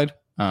qualified.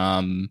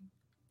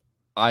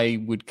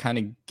 I would kind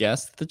of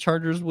guess the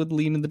Chargers would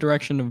lean in the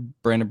direction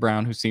of Brandon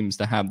Brown, who seems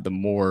to have the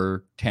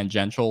more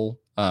tangential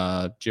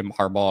Jim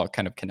Harbaugh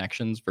kind of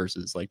connections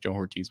versus like Joe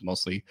Ortiz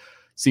mostly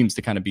seems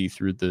to kind of be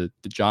through the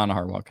John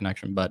Harbaugh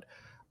connection. But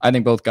I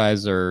think both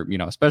guys are,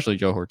 especially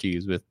Joe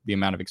Ortiz with the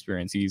amount of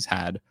experience he's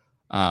had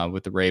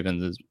with the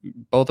Ravens, is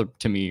both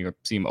to me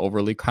seem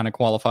overly kind of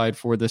qualified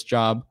for this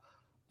job.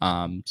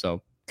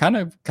 So kind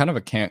of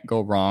a can't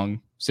go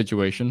wrong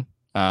situation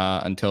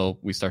until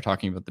we start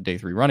talking about the day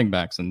 3 running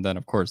backs. And then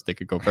of course they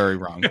could go very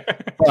wrong,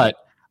 but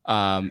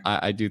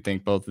I do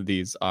think both of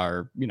these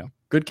are,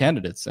 good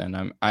candidates.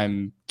 And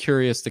I'm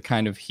curious to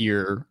kind of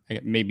hear,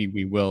 maybe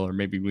we will, or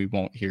maybe we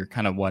won't hear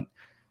kind of what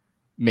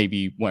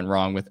maybe went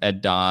wrong with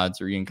Ed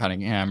Dodds or Ian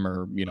Cunningham,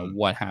 or,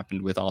 what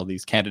happened with all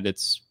these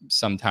candidates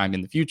sometime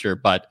in the future.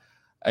 But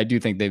I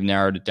do think they've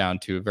narrowed it down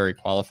to a very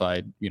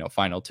qualified,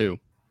 final 2.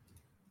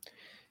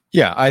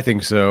 Yeah, I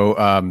think so.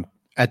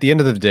 At the end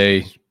of the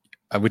day,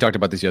 we talked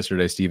about this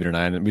yesterday, Steven and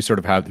I, and we sort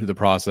of have through the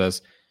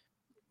process,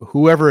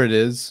 whoever it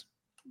is,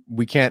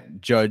 we can't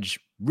judge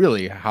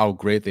really how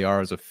great they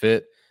are as a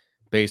fit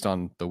based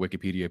on the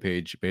Wikipedia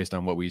page, based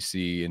on what we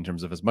see in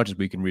terms of as much as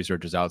we can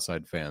research as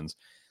outside fans.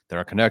 There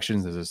are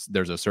connections.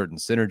 There's a certain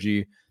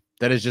synergy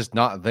that is just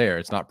not there.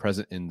 It's not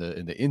present in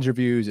the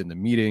interviews, in the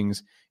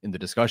meetings, in the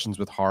discussions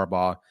with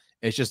Harbaugh.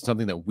 It's just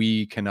something that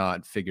we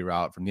cannot figure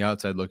out from the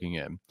outside looking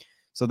in.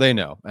 So they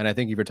know. And I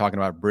think if you're talking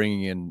about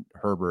bringing in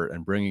Herbert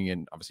and bringing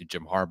in obviously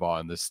Jim Harbaugh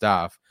and this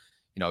staff,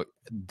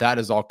 that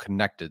is all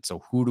connected.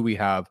 So who do we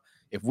have?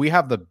 If we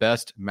have the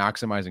best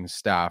maximizing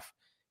staff,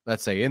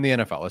 let's say in the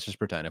NFL, let's just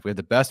pretend if we have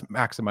the best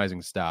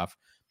maximizing staff,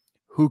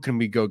 who can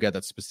we go get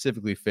that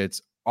specifically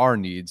fits our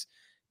needs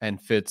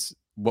and fits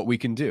what we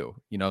can do?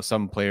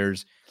 Some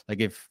players, like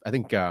if I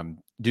think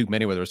Duke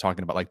Manyweather was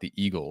talking about like the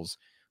Eagles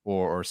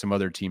or some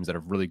other teams that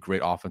have really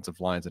great offensive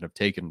lines that have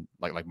taken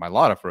like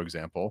Mailata, for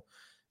example,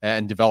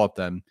 and develop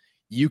them.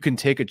 You can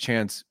take a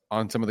chance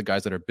on some of the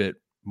guys that are a bit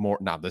more.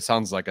 Now, this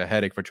sounds like a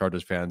headache for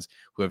Chargers fans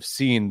who have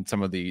seen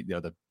some of the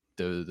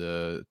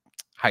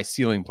high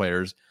ceiling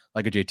players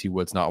like a JT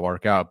Woods not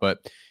work out, but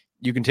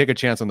you can take a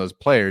chance on those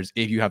players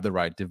if you have the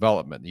right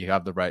development. You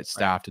have the right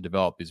staff to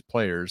develop these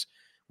players.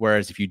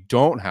 Whereas if you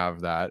don't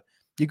have that,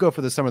 you go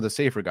for some of the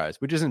safer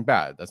guys, which isn't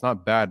bad. That's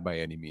not bad by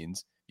any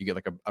means. You get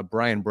like a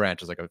Brian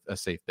Branch as like a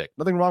safe pick.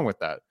 Nothing wrong with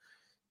that.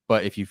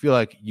 But if you feel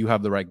like you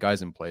have the right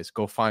guys in place,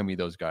 go find me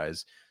those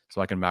guys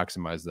so I can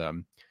maximize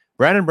them.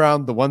 Brandon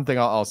Brown, the one thing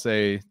I'll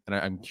say, and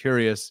I'm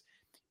curious,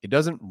 it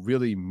doesn't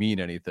really mean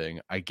anything,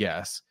 I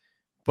guess,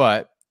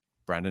 but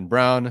Brandon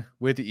Brown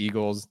with the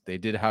Eagles, they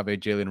did have a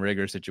Jalen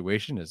Reagor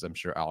situation, as I'm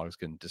sure Alex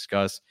can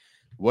discuss.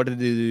 What did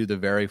they do the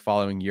very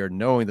following year,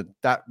 knowing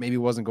that maybe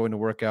wasn't going to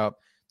work out?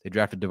 They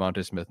drafted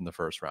Devontae Smith in the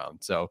first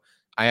round. So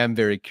I am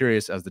very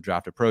curious as the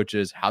draft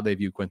approaches, how they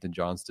view Quentin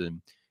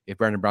Johnston. If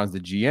Brandon Brown's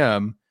the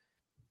GM,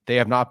 they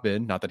have not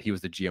been, not that he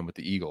was the GM with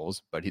the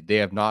Eagles, but they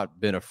have not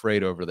been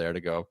afraid over there to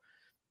go,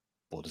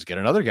 we'll just get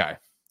another guy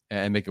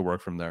and make it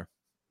work from there.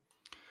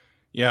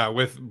 Yeah,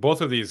 with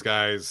both of these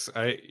guys,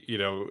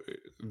 the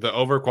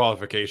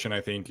overqualification,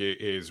 I think,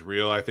 is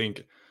real. I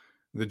think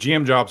the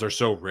GM jobs are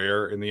so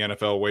rare in the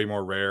NFL, way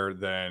more rare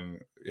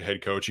than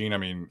head coaching. I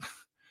mean,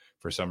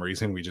 for some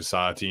reason, we just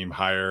saw a team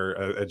hire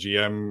a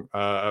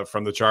GM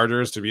from the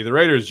Chargers to be the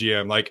Raiders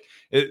GM. Like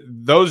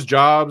those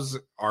jobs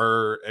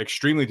are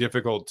extremely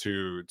difficult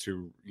to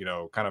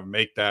kind of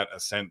make that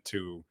ascent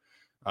to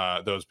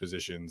those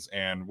positions.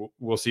 And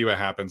we'll see what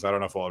happens. I don't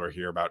know if we'll ever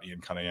hear about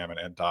Ian Cunningham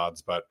and Ed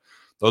Dodds, but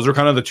those are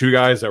kind of the two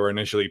guys that were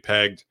initially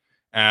pegged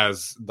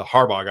as the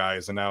Harbaugh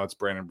guys, and now it's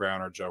Brandon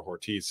Brown or Joe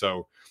Ortiz.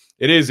 So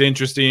it is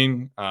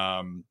interesting.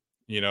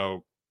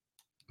 Daniel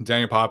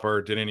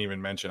Popper didn't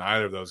even mention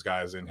either of those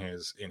guys in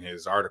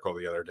his article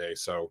the other day.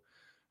 So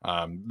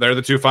they're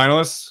the two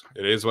finalists.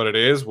 It is what it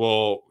is.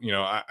 Well,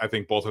 I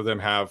think both of them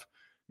have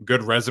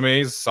good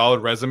resumes,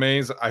 solid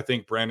resumes. I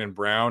think Brandon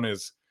Brown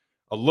is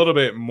a little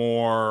bit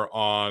more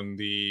on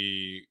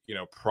the,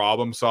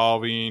 problem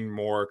solving,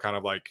 more kind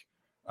of like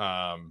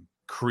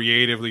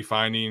creatively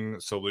finding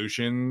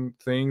solution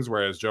things,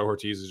 whereas Joe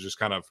Ortiz is just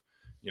kind of,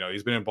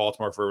 he's been in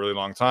Baltimore for a really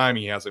long time.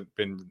 He hasn't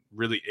been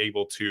really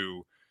able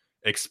to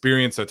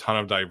experience a ton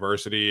of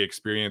diversity,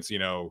 experience,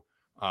 different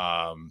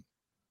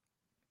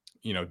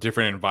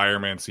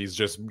environments. He's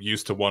just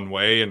used to one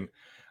way. And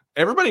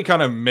everybody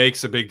kind of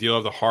makes a big deal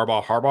of the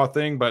Harbaugh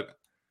thing, but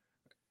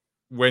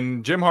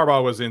when Jim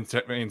Harbaugh was in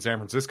San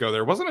Francisco,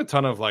 there wasn't a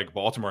ton of like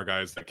Baltimore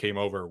guys that came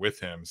over with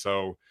him.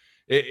 So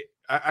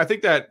I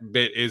think that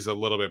bit is a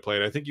little bit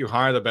played. I think you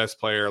hire the best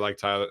player like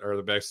Tyler, or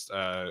the best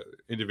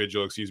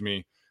individual,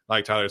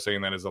 like Tyler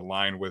saying, that is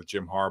aligned with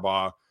Jim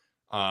Harbaugh.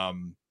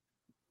 And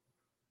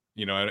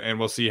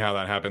we'll see how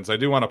that happens. I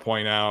do want to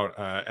point out,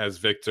 as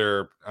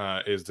Victor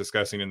is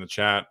discussing in the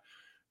chat,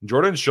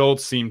 Jordan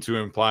Schultz seemed to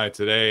imply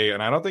today,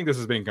 and I don't think this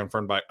is being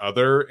confirmed by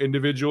other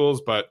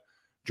individuals, but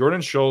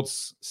Jordan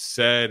Schultz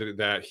said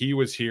that he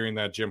was hearing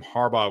that Jim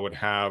Harbaugh would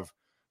have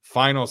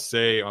final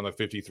say on the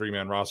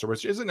 53-man roster,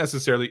 which isn't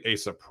necessarily a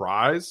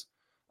surprise,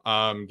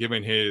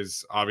 given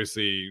his,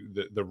 obviously,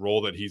 the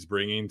role that he's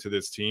bringing to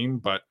this team.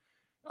 But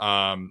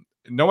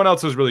no one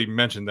else has really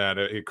mentioned that.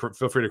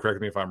 Feel free to correct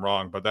me if I'm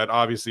wrong, but that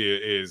obviously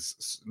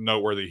is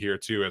noteworthy here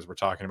too, as we're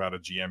talking about a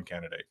GM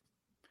candidate.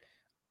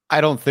 I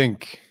don't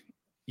think,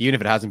 even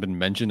if it hasn't been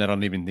mentioned, I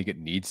don't even think it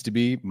needs to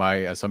be. My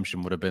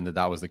assumption would have been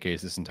that was the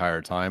case this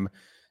entire time.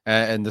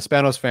 And the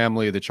Spanos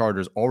family, the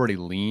Chargers, already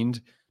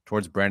leaned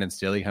towards Brandon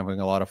Staley having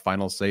a lot of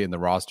final say in the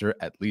roster,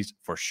 at least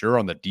for sure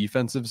on the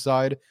defensive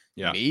side.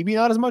 Yeah. Maybe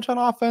not as much on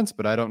offense,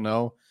 but I don't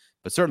know.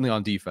 But certainly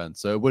on defense.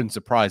 So it wouldn't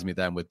surprise me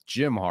then with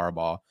Jim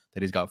Harbaugh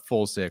that he's got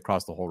full say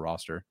across the whole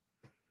roster.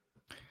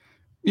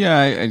 Yeah,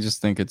 I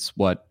just think it's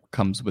what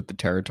comes with the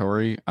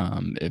territory.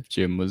 If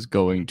Jim was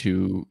going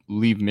to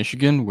leave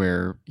Michigan,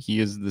 where he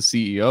is the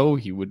CEO,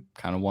 he would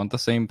kind of want the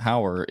same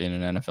power in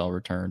an NFL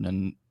return.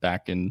 And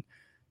back in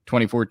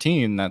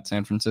 2014, that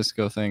San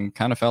Francisco thing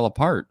kind of fell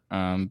apart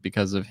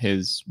because of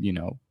his,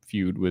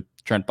 feud with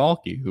Trent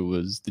Baalke, who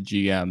was the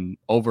GM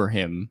over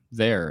him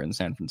there in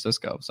San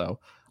Francisco.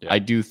 So yeah. I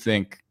do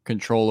think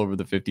control over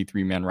the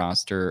 53-man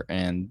roster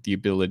and the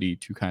ability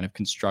to kind of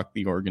construct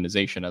the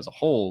organization as a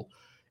whole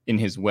in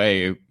his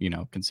way,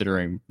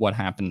 considering what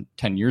happened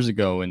 10 years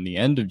ago in the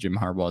end of Jim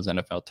Harbaugh's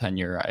NFL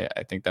tenure,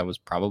 I think that was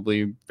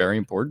probably very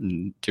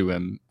important to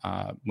him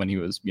when he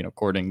was,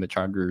 courting the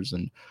Chargers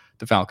and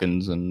the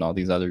Falcons and all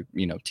these other,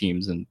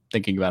 teams and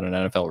thinking about an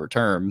NFL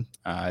return.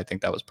 I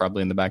think that was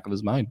probably in the back of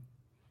his mind.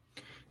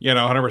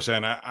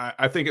 100%.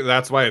 I think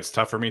that's why it's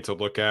tough for me to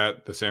look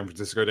at the San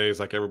Francisco days.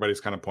 Like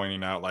everybody's kind of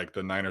pointing out, like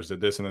the Niners did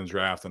this in the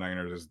draft, the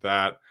Niners did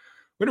that.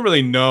 We don't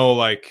really know,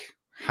 like,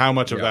 how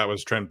much of that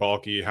was Trent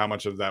Baalke, how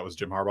much of that was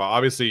Jim Harbaugh.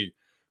 Obviously,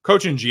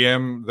 coach and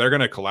GM, they're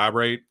going to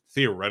collaborate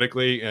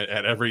theoretically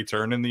at every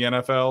turn in the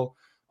NFL.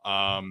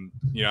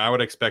 I would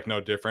expect no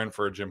different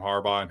for Jim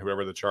Harbaugh and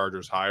whoever the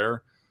Chargers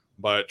hire.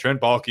 But Trent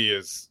Baalke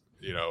is,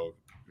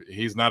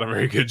 he's not a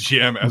very good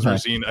GM, as we're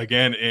seeing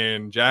again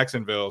in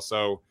Jacksonville.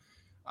 So,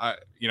 I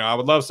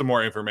would love some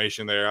more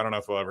information there. I don't know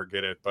if we'll ever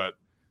get it, but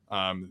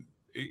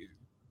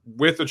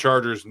with the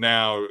Chargers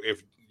now,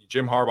 if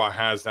Jim Harbaugh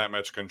has that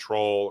much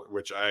control,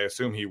 which I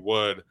assume he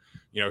would,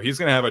 he's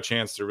going to have a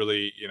chance to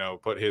really,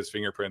 put his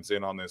fingerprints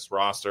in on this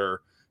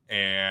roster,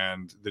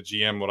 and the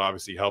GM would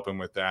obviously help him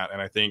with that. And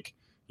I think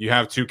you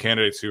have two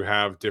candidates who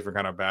have different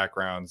kind of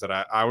backgrounds that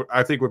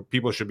I think what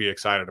people should be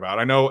excited about.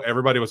 I know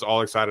everybody was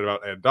all excited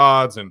about Ed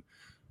Dodds, and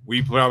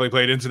we probably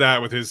played into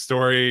that with his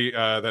story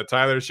that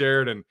Tyler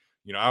shared. And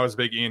I was a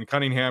big Ian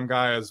Cunningham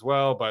guy as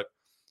well, but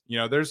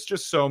there's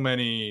just so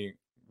many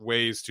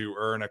ways to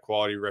earn a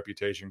quality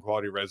reputation,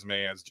 quality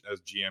resume as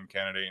GM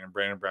candidate, and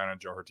Brandon Brown and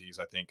Joe Ortiz,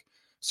 I think,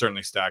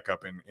 certainly stack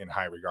up in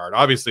high regard.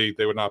 Obviously,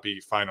 they would not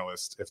be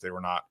finalists if they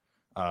were not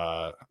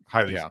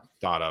highly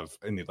thought of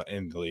in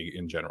the league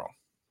in general.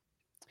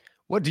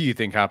 What do you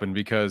think happened?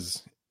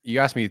 Because you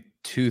asked me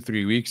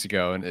 2-3 weeks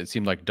ago, and it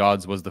seemed like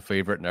Dodds was the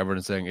favorite, and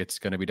everyone's saying it's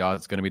going to be Dodds,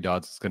 it's going to be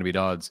Dodds, it's going to be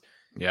Dodds.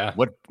 Yeah.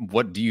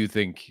 What do you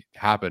think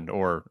happened?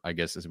 Or I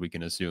guess, as we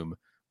can assume,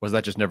 was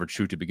that just never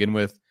true to begin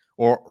with?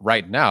 Or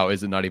right now,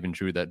 is it not even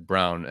true that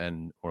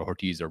Brown or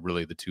Ortiz are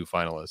really the two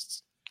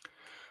finalists?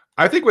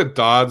 I think with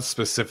Dodds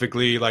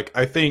specifically,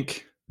 I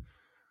think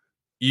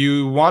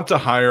you want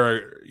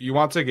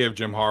to give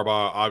Jim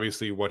Harbaugh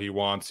obviously what he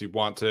wants. You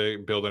want to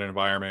build an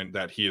environment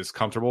that he is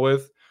comfortable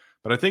with,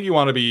 but I think you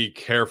want to be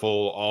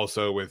careful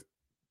also with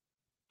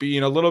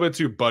being a little bit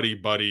too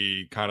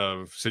buddy kind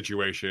of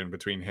situation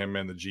between him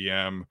and the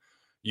GM.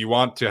 You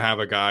want to have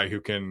a guy who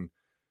can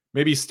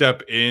maybe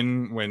step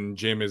in when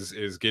Jim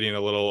is getting a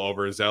little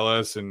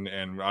overzealous, and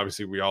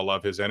obviously we all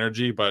love his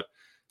energy, but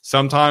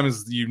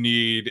sometimes you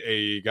need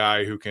a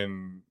guy who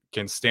can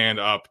stand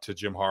up to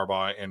Jim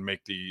Harbaugh and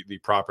make the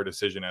proper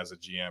decision as a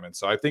GM. And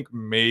so I think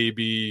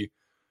maybe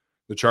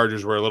the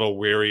Chargers were a little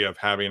weary of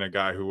having a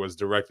guy who was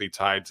directly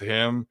tied to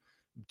him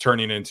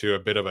turning into a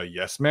bit of a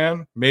yes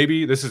man.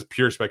 Maybe this is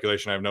pure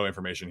speculation. I have no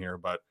information here,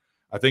 but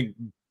I think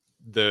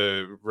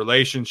the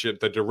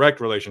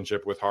direct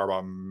relationship with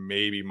Harbaugh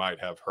maybe might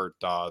have hurt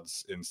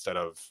Dodds instead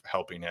of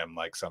helping him,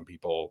 like some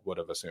people would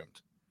have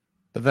assumed.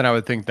 But then I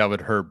would think that would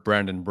hurt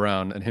Brandon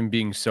Brown, and him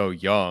being so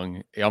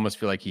young, I almost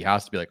feel like he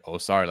has to be like, oh,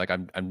 sorry, like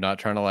I'm not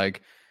trying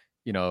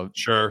to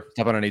sure,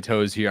 step on any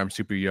toes here. I'm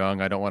super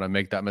young. I don't want to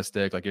make that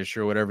mistake. Like, yeah,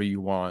 sure, whatever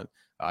you want.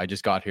 I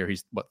just got here.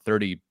 He's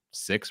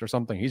 36 or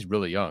something. He's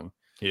really young.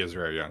 He is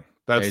very young.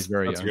 That's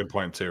young. A good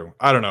point too.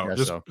 I don't know,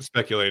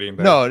 speculating.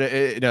 But... No,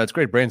 it's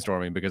great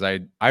brainstorming because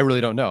I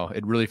really don't know.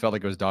 It really felt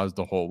like it was Dodds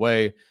the whole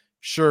way.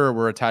 Sure,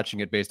 we're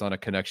attaching it based on a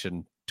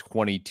connection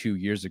 22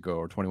 years ago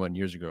or 21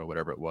 years ago or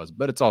whatever it was,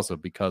 but it's also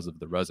because of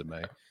the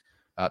resume.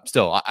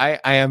 Still, I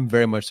am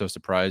very much so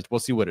surprised. We'll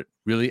see what it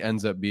really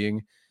ends up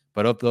being.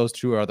 But if those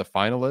two are the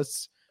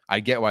finalists,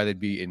 I get why they'd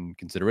be in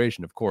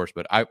consideration, of course,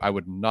 but I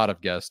would not have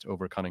guessed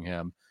over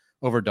Cunningham,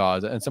 over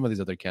Dodds, and some of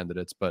these other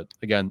candidates. But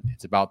again,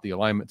 it's about the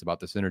alignment. It's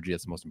about the synergy.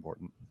 That's the most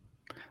important.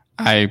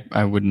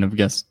 I wouldn't have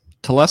guessed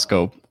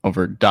Telesco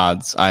over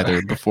Dodds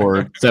either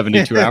before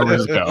 72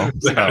 hours ago.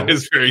 So. That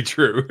is very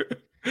true.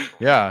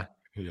 Yeah.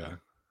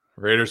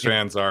 Raiders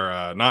fans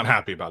are not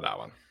happy about that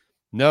one.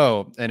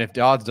 No, and if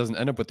Dodds doesn't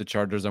end up with the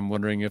Chargers, I'm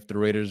wondering if the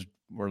Raiders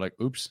were like,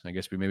 oops, I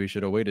guess we maybe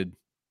should have waited.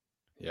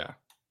 Yeah.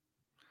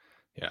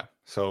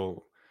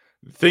 So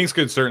things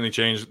could certainly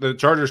change. The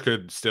Chargers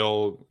could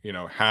still,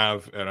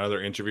 have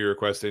another interview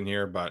request in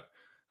here, but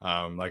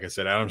like I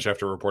said, Adam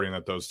Schefter reporting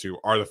that those two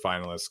are the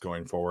finalists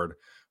going forward.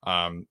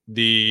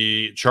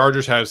 The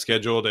Chargers have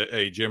scheduled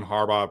a Jim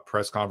Harbaugh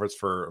press conference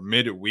for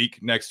midweek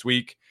next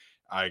week.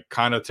 I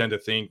kind of tend to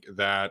think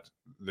that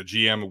the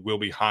GM will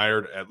be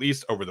hired at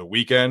least over the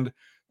weekend,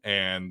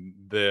 and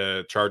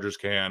the Chargers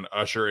can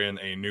usher in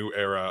a new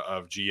era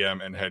of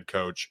GM and head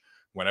coach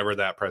whenever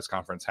that press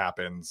conference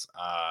happens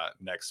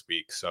next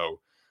week.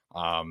 So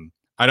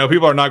I know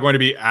people are not going to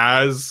be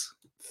as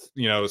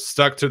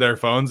stuck to their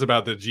phones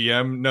about the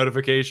GM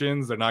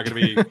notifications. They're not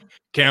going to be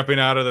camping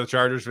out of the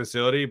Chargers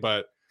facility,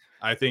 but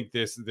I think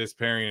this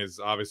pairing is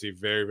obviously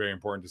very, very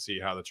important to see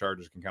how the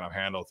Chargers can kind of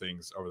handle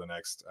things over the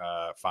next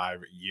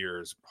 5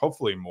 years,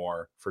 hopefully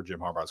more for Jim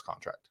Harbaugh's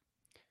contract.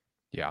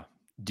 Yeah.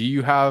 Do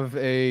you have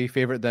a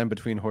favorite then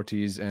between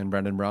Ortiz and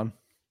Brandon Brown?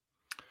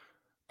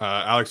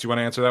 Alex, you want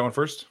to answer that one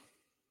first?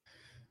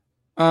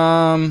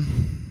 I'll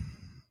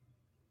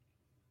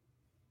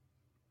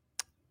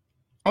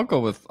go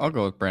with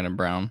Brandon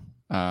Brown.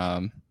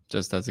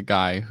 Just as a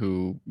guy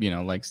who,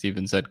 like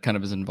Steven said, kind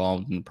of is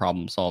involved in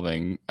problem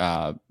solving,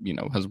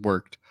 has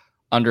worked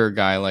under a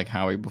guy like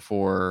Howie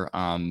before,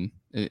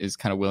 is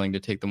kind of willing to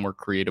take the more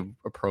creative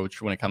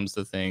approach when it comes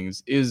to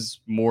things,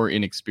 is more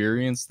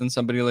inexperienced than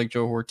somebody like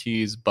Joe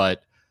Ortiz.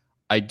 But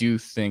I do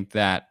think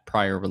that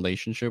prior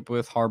relationship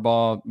with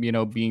Harbaugh,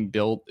 being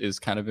built is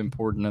kind of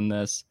important in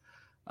this.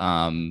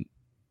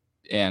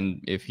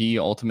 And if he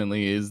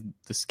ultimately is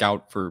the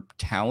scout for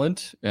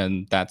talent,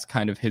 and that's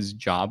kind of his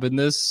job in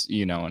this,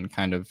 and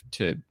kind of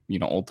to,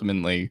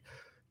 ultimately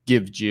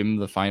give Jim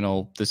the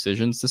final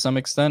decisions to some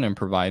extent and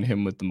provide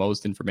him with the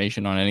most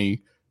information on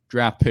any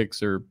draft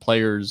picks or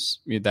players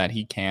that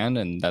he can.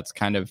 And that's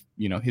kind of,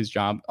 his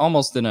job,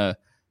 almost in a,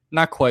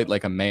 not quite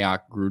like a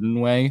Mayock Gruden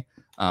way.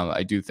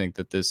 I do think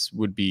that this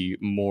would be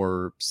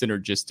more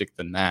synergistic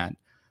than that.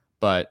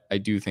 But I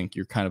do think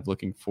you're kind of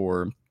looking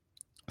for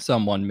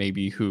someone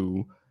maybe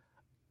who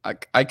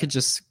I could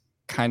just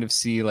kind of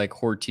see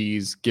like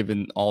Ortiz,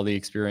 given all the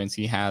experience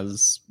he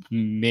has,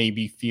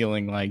 maybe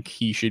feeling like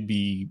he should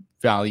be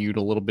valued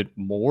a little bit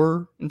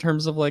more in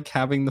terms of like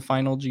having the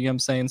final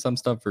GM say in some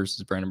stuff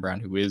versus Brandon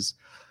Brown, who is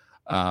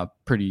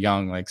pretty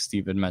young, like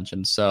Steven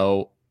mentioned.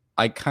 So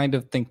I kind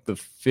of think the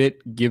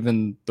fit,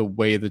 given the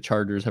way the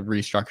Chargers have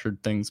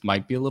restructured things,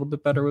 might be a little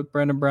bit better with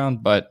Brandon Brown.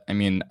 But I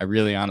mean, I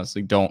really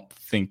honestly don't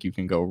think you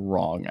can go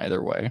wrong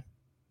either way.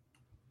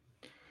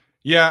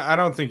 Yeah, I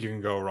don't think you can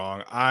go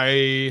wrong.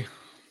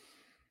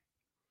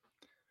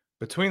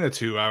 Between the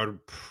two, I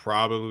would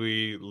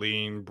probably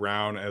lean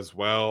Brown as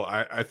well.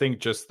 I think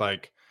just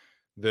like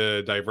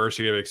the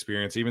diversity of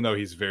experience, even though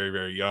he's very,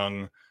 very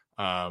young,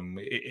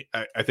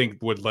 I think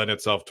would lend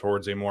itself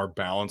towards a more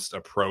balanced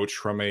approach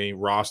from a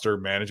roster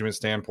management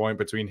standpoint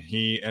between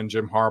he and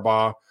Jim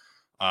Harbaugh.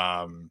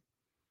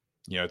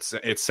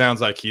 It sounds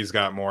like he's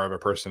got more of a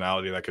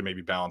personality that could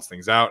maybe balance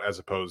things out, as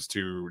opposed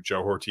to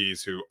Joe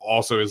Ortiz, who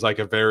also is like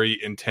a very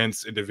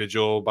intense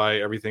individual by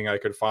everything I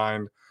could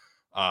find.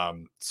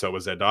 So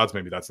was Ed Dodds.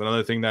 Maybe that's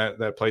another thing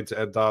that played to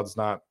Ed Dodds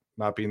not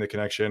being the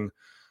connection.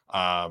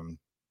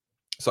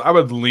 So I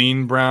would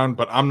lean Brown,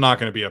 but I'm not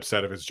going to be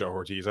upset if it's Joe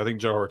Ortiz. I think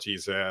Joe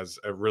Ortiz has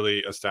a really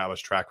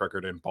established track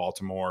record in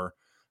Baltimore.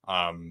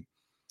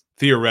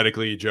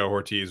 Theoretically, Joe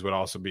Ortiz would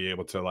also be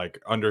able to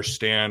like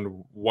understand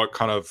what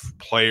kind of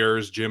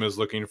players Jim is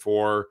looking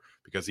for,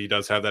 because he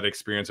does have that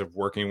experience of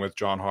working with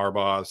John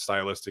Harbaugh.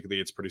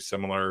 Stylistically, it's pretty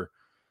similar.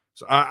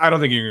 So I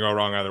don't think you can go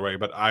wrong either way,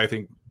 but I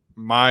think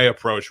my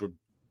approach would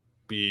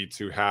be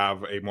to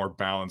have a more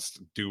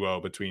balanced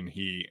duo between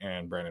he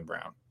and Brandon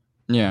Brown.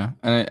 Yeah,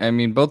 and I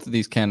mean, both of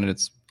these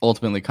candidates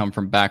ultimately come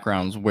from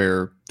backgrounds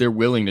where they're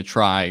willing to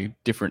try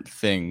different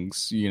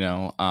things,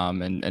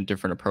 and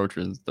different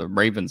approaches. The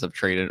Ravens have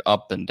traded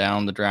up and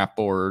down the draft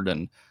board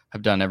and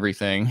have done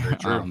everything.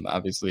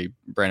 Obviously,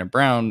 Brandon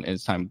Brown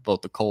is time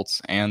both the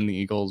Colts and the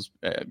Eagles,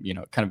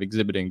 kind of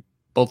exhibiting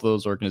both of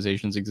those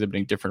organizations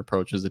exhibiting different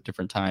approaches at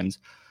different times.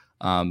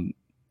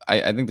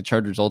 I think the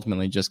Chargers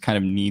ultimately just kind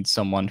of need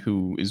someone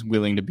who is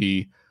willing to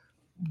be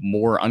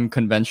more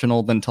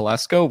unconventional than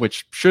Telesco,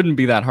 which shouldn't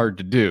be that hard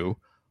to do.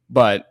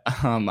 But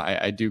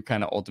I do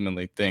kind of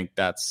ultimately think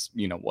that's,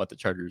 what the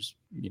Chargers,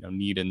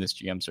 need in this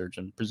GM search.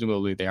 And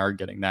presumably they are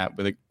getting that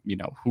with,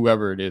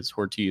 whoever it is,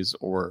 Ortiz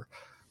or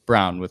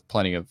Brown, with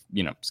plenty of,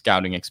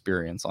 scouting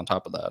experience on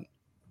top of that.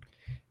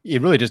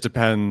 It really just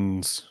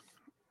depends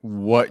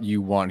what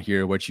you want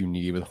here, what you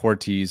need with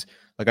Ortiz.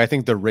 Like, I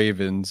think the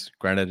Ravens,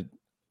 granted,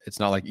 it's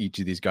not like each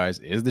of these guys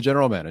is the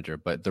general manager,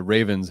 but the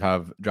Ravens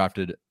have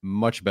drafted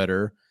much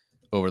better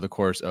over the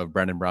course of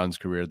Brandon Brown's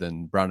career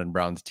than Brandon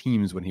Brown's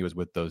teams when he was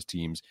with those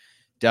teams.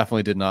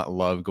 Definitely did not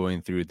love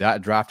going through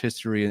that draft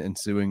history and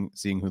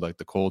seeing who like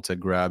the Colts had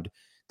grabbed.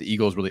 The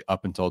Eagles really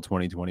up until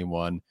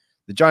 2021.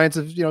 The Giants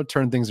have,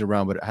 turned things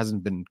around, but it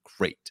hasn't been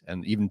great.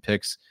 And even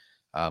picks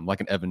like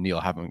an Evan Neal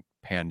haven't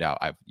panned out.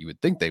 You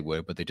would think they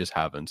would, but they just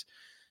haven't.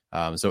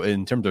 So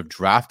in terms of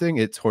drafting,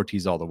 it's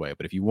Ortiz all the way.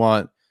 But if you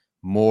want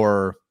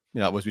more,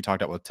 as we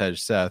talked about with Tej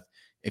Seth,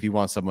 if you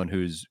want someone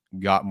who's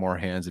got more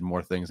hands and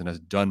more things and has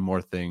done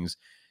more things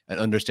and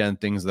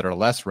understand things that are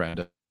less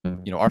random,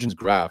 Arjun's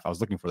graph, I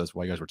was looking for this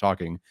while you guys were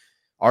talking.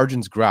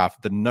 Arjun's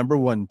graph, the number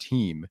one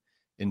team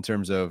in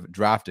terms of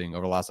drafting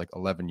over the last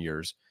 11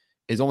 years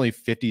is only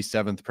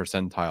 57th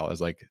percentile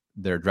as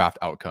their draft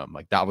outcome.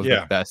 That was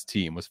the best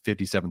team, was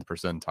 57th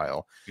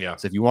percentile. Yeah.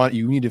 So if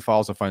you need to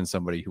also find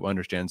somebody who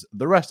understands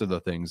the rest of the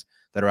things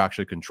that are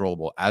actually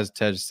controllable, as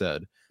Tej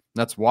said.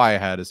 That's why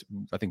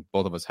I think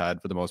both of us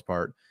had, for the most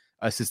part,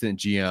 assistant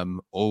GM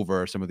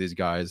over some of these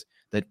guys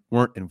that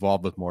weren't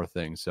involved with more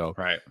things. So,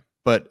 right.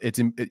 But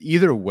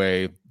either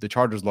way, the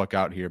Chargers luck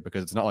out here,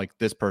 because it's not like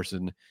this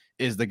person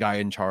is the guy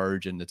in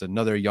charge and it's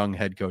another young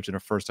head coach and a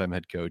first-time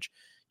head coach.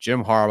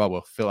 Jim Harbaugh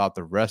will fill out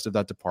the rest of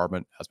that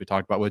department, as we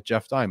talked about with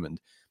Jeff Diamond.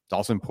 It's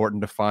also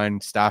important to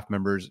find staff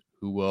members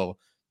who will,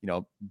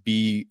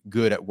 be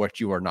good at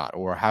what you are not,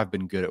 or have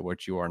been good at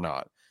what you are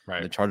not. Right.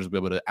 And the Chargers will be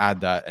able to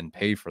add that and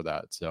pay for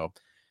that. So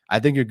I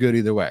think you're good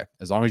either way.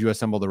 As long as you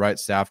assemble the right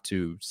staff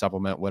to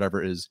supplement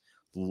whatever is,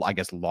 I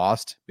guess,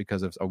 lost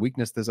because of a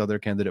weakness this other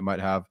candidate might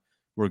have,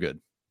 we're good.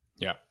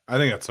 Yeah, I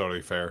think that's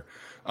totally fair.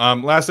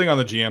 Last thing on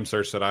the GM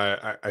search that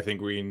I think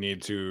we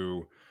need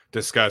to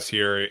discuss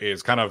here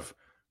is kind of,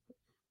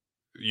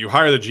 you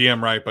hire the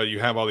GM, right, but you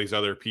have all these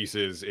other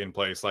pieces in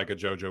place, like a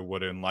JoJo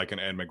Wooden, like an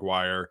Ed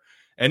McGuire.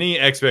 Any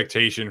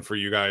expectation for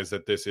you guys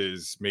that this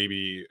is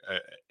maybe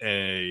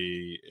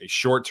a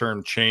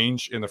short-term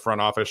change in the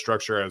front office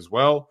structure as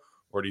well?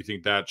 Or do you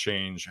think that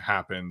change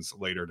happens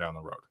later down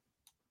the road?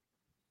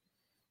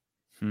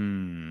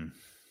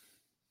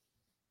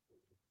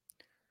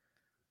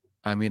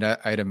 I mean,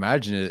 I'd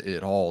imagine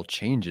it all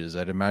changes.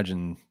 I'd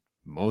imagine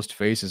most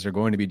faces are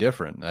going to be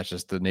different. That's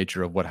just the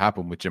nature of what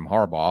happened with Jim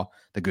Harbaugh.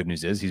 The good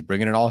news is he's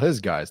bringing in all his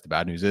guys. The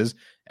bad news is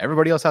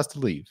everybody else has to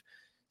leave.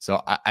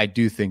 So I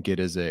do think it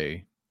is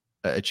a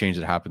change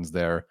that happens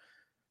there.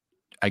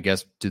 I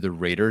guess, do the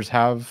Raiders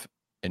have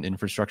an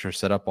infrastructure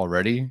set up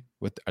already?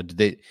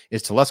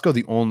 Is Telesco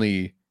the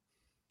only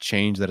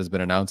change that has been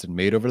announced and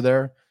made over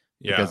there?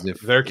 Yeah, because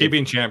they're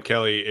keeping Champ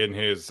Kelly in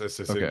his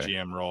assistant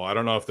GM role. I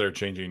don't know if they're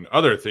changing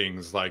other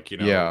things like,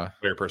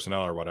 player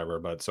personnel or whatever,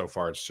 but so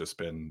far it's just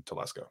been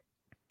Telesco.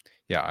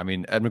 Yeah, I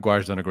mean, Ed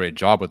McGuire's done a great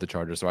job with the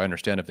Chargers, so I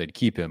understand if they'd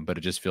keep him, but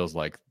it just feels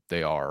like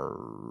Jim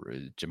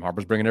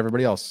Harbaugh's bringing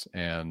everybody else.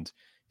 And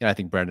yeah, I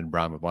think Brandon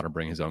Brown would want to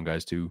bring his own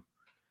guys too.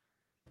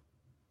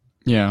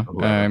 Yeah,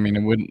 I mean,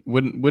 it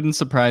wouldn't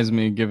surprise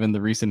me given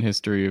the recent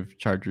history of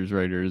Chargers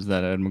Raiders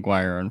that Ed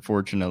McGuire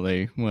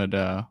unfortunately would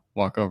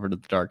walk over to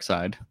the dark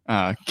side,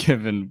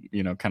 given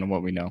kind of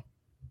what we know.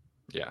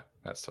 Yeah,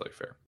 that's totally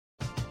fair.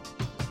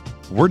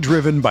 We're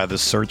driven by the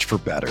search for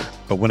better,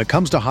 but when it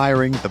comes to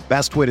hiring, the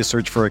best way to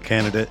search for a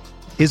candidate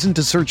isn't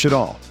to search at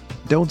all.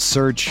 Don't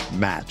search,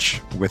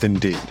 match with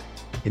Indeed.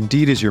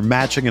 Indeed is your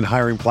matching and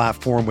hiring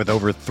platform with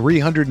over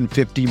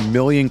 350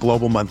 million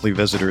global monthly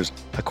visitors,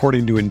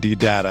 according to Indeed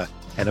data,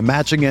 and a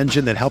matching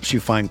engine that helps you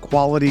find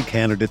quality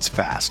candidates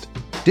fast.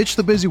 Ditch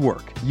the busy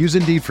work. Use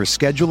Indeed for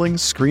scheduling,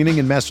 screening,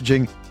 and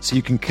messaging so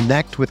you can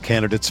connect with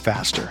candidates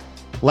faster.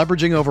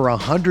 Leveraging over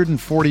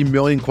 140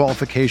 million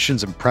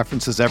qualifications and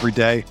preferences every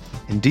day,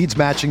 Indeed's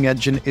matching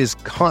engine is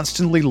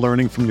constantly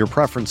learning from your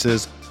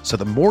preferences, so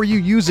the more you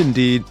use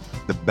Indeed,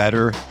 the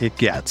better it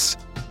gets.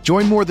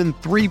 Join more than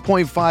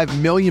 3.5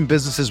 million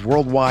businesses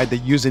worldwide that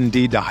use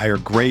Indeed to hire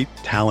great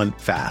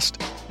talent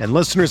fast. And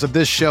listeners of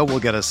this show will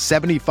get a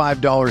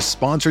 $75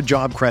 sponsored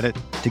job credit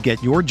to get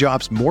your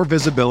jobs more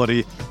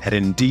visibility at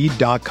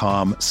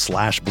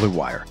Indeed.com/Blue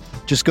Wire.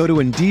 Just go to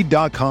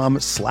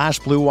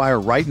Indeed.com/Blue Wire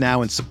right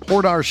now and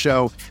support our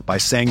show by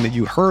saying that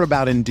you heard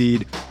about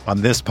Indeed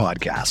on this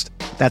podcast.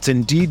 That's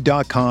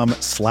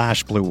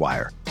Indeed.com/Blue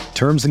Wire.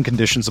 Terms and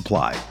conditions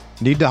apply.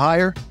 Need to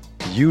hire?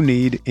 You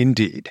need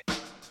Indeed.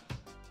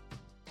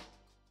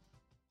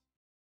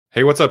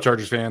 Hey, what's up,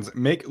 Chargers fans?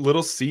 Make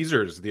Little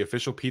Caesars the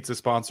official pizza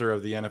sponsor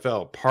of the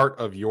NFL part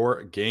of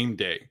your game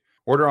day.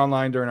 Order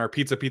online during our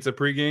Pizza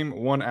pregame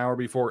 1 hour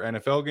before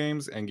NFL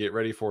games and get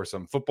ready for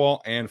some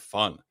football and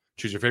fun.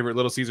 Choose your favorite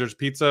Little Caesars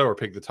pizza or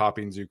pick the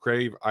toppings you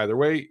crave. Either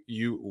way,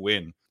 you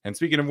win. And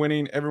speaking of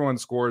winning, everyone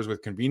scores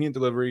with convenient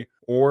delivery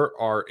or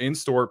our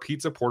in-store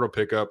pizza portal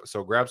pickup.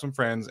 So grab some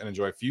friends and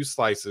enjoy a few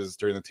slices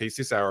during the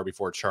tastiest hour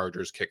before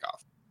Chargers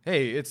kickoff.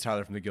 Hey, it's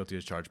Tyler from the Guilty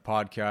as Charged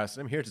podcast,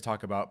 and I'm here to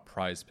talk about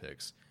Prize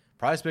Picks.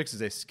 Prize Picks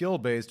is a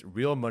skill-based,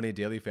 real money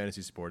daily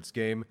fantasy sports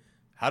game.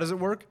 How does it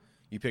work?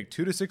 You pick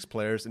 2 to 6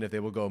 players, and if they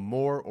will go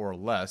more or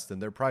less than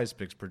their Prize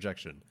Picks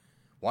projection.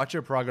 Watch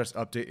your progress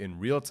update in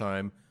real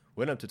time,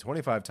 win up to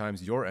 25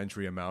 times your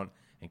entry amount,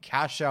 and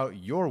cash out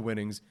your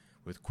winnings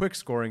with quick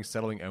scoring,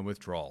 settling, and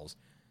withdrawals.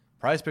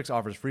 Prize Picks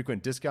offers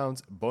frequent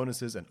discounts,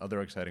 bonuses, and other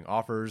exciting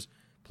offers.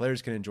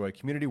 Players can enjoy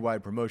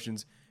community-wide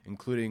promotions,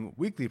 including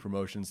weekly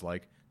promotions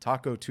like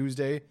Taco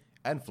Tuesday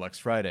and Flex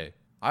Friday.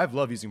 I've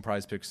loved using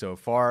Prize Picks so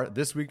far.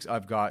 This week's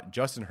I've got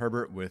Justin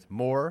Herbert with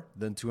more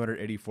than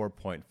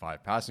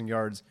 284.5 passing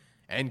yards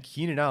and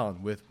Keenan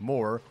Allen with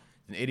more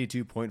than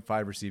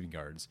 82.5 receiving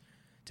yards.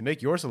 To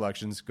make your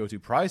selections, go to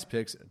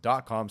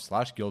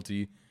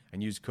prizepicks.com/guilty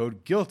and use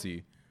code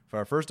GUILTY for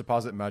our first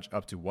deposit match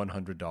up to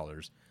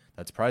 $100.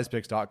 That's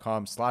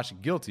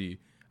prizepicks.com/guilty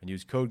and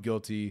use code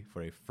GUILTY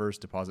for a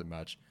first deposit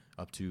match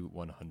up to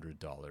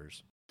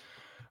 $100.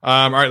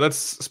 All right, let's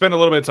spend a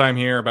little bit of time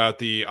here about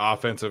the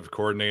offensive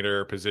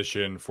coordinator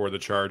position for the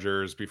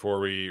Chargers before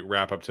we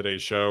wrap up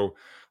today's show.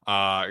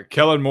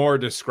 Kellen Moore,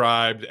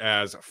 described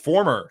as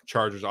former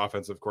Chargers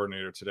offensive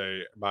coordinator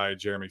today by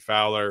Jeremy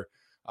Fowler,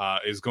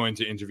 is going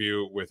to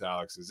interview with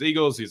Alex's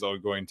Eagles. He's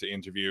going to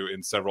interview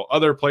in several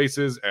other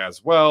places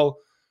as well.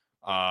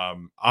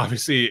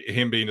 Obviously,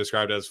 him being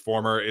described as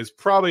former is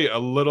probably a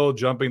little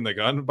jumping the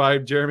gun by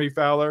Jeremy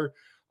Fowler.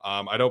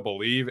 I don't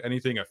believe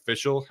anything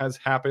official has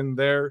happened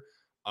there.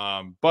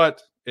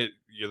 But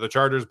the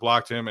Chargers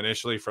blocked him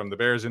initially from the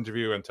Bears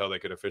interview until they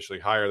could officially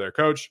hire their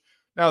coach.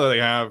 Now that they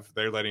have,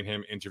 they're letting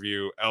him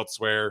interview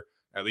elsewhere,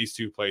 at least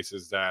 2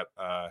 places that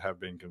have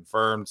been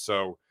confirmed.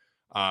 So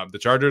the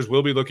Chargers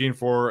will be looking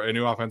for a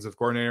new offensive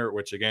coordinator,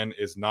 which again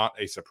is not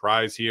a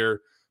surprise here.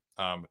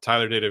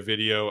 Tyler did a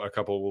video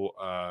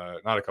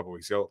not a couple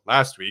weeks ago,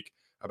 last week,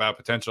 about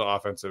potential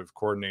offensive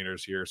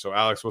coordinators here. So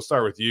Alex, we'll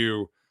start with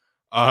you.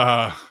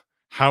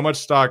 How much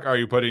stock are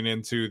you putting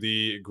into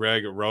the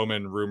Greg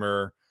Roman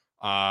rumor?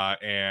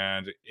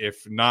 And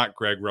if not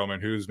Greg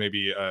Roman, who's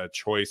maybe a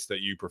choice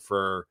that you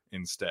prefer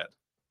instead?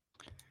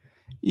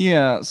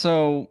 Yeah,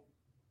 so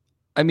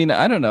I mean,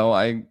 I don't know.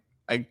 I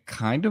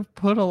kind of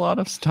put a lot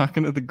of stock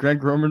into the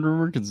Greg Roman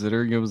rumor,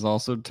 considering it was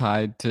also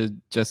tied to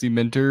Jesse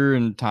Minter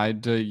and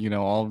tied to,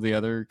 all of the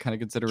other kind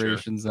of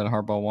considerations that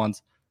Harbaugh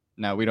wants.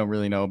 Now, we don't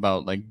really know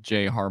about like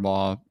Jay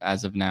Harbaugh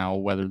as of now,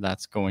 whether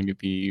that's going to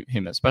be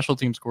him as special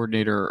teams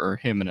coordinator or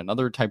him in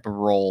another type of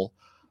role.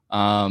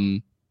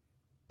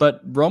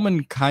 But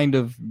Roman, kind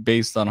of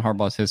based on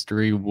Harbaugh's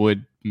history,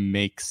 would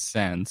make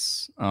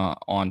sense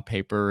on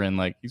paper, and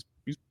like he's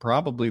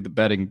probably the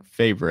betting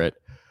favorite.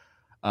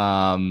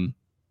 And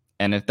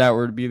if that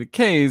were to be the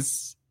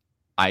case,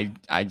 I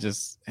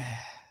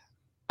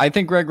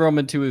think Greg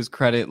Roman, to his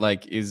credit,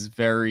 like is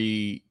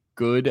very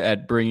good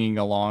at bringing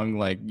along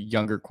like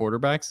younger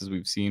quarterbacks, as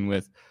we've seen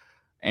with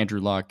Andrew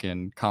Luck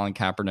and Colin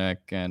Kaepernick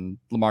and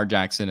Lamar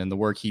Jackson, and the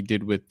work he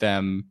did with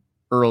them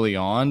early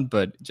on,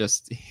 but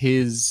just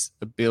his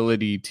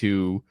ability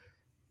to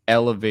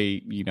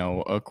elevate,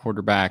 a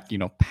quarterback,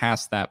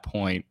 past that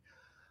point,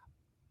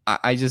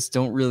 I just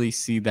don't really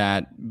see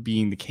that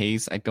being the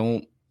case. I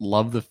don't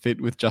love the fit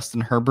with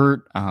Justin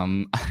Herbert.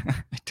 I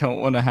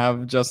don't want to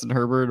have Justin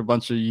Herbert a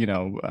bunch of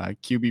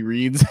QB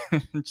reads,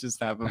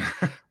 just have him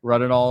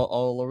running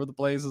all over the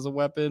place as a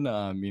weapon.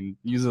 I mean,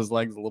 use his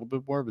legs a little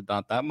bit more, but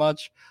not that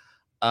much.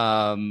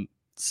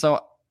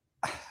 So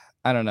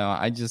I don't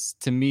know.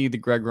 To me, the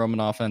Greg Roman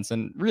offense,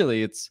 and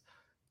really it's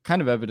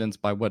kind of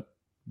evidenced by what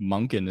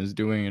Monken is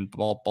doing in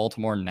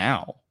Baltimore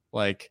now.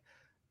 Like,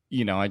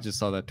 I just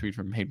saw that tweet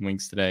from Hayden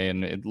Winks today,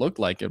 and it looked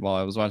like it while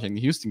I was watching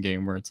the Houston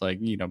game, where it's like,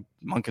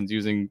 Monken's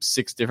using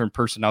 6 different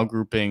personnel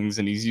groupings,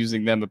 and he's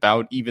using them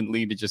about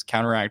evenly to just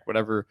counteract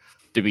whatever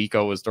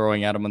DeMeco was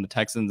throwing at him on the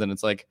Texans. And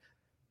it's like,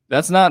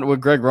 that's not what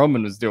Greg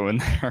Roman was doing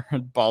there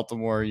in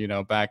Baltimore,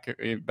 back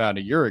about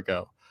a year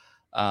ago.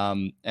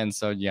 And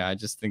so, yeah, I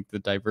just think the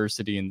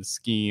diversity in the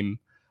scheme,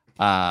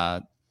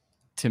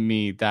 to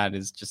me, that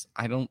is just,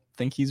 I don't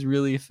think he's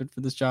really a fit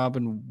for this job.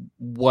 And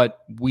what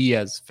we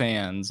as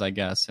fans, I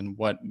guess, and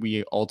what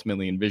we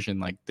ultimately envision,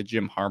 like the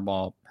Jim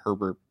Harbaugh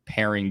Herbert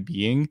pairing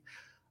being,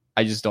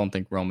 I just don't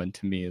think Roman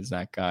to me is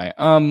that guy.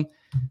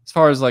 As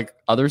far as like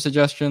other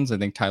suggestions, I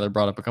think Tyler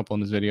brought up a couple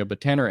in his video, but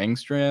Tanner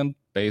Engstrand,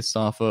 based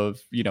off of,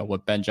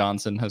 what Ben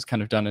Johnson has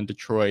kind of done in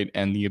Detroit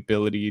and the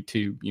ability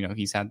to,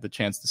 he's had the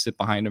chance to sit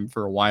behind him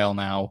for a while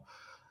now,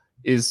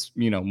 is,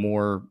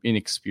 more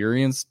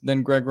inexperienced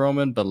than Greg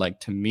Roman. But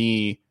like, to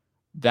me,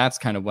 that's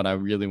kind of what I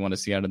really want to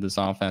see out of this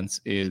offense,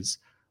 is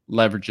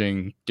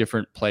leveraging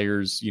different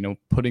players,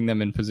 putting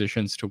them in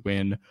positions to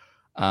win.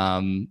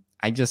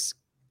 I just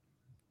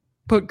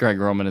put Greg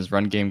Roman as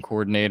run game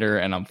coordinator,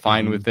 and I'm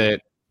fine with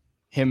it.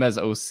 Him as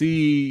OC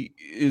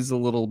is a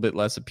little bit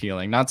less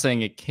appealing. Not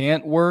saying it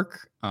can't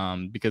work,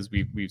 because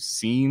we've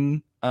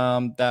seen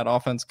that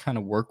offense kind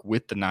of work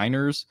with the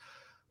Niners.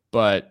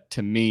 But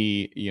to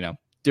me,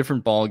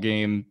 different ball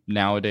game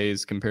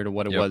nowadays compared to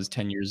what it was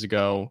 10 years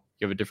ago.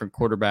 You have a different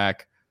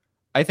quarterback.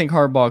 I think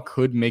Harbaugh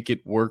could make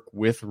it work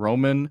with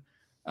Roman.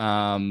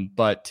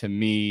 But to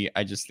me,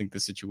 I just think the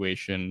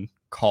situation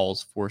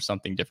calls for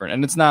something different.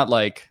 And it's not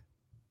like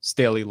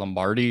Staley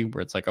Lombardi,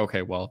 where it's like,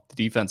 okay, well, the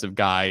defensive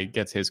guy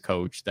gets his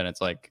coach, then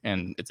it's like,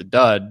 and it's a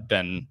dud,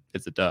 then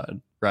it's a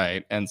dud,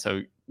 right? And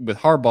so with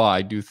Harbaugh,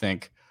 I do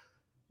think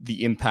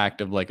the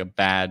impact of like a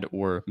bad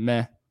or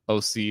meh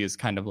OC is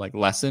kind of like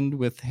lessened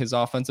with his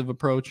offensive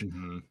approach.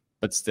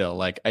 But still,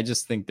 like, I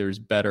just think there's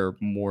better,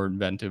 more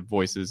inventive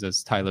voices,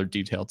 as Tyler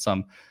detailed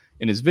some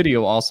in his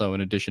video also,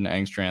 in addition to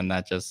Engstrand,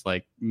 that just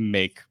like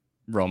make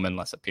Roman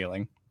less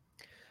appealing.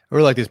 I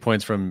really like these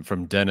points from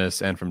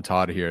Dennis and from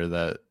Todd here,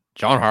 that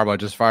John Harbaugh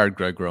just fired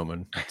Greg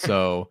Roman.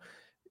 So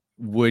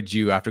would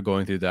you, after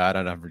going through that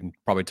and having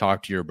probably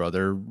talked to your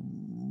brother,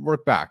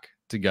 work back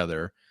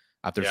together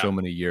after so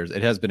many years?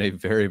 It has been a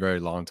very, very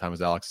long time.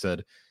 As Alex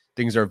said,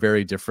 things are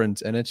very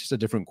different, and it's just a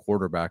different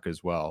quarterback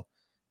as well.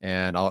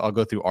 And I'll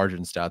go through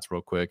Arjun's stats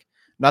real quick.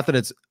 Not that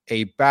it's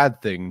a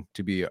bad thing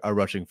to be a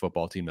rushing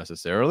football team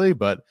necessarily,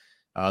 but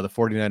the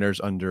 49ers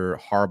under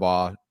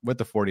Harbaugh, with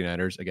the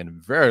 49ers, again,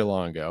 very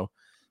long ago,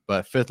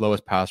 but 5th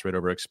lowest pass rate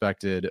over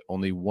expected,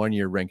 only 1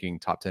 year ranking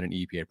top 10 in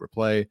EPA per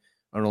play,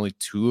 and only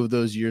 2 of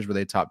those years were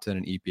they top 10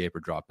 in EPA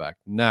per dropback.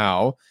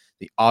 Now,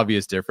 the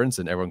obvious difference,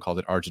 and everyone called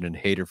it Arjun and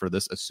hater for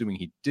this, assuming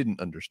he didn't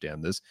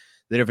understand this,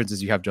 the difference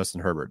is you have Justin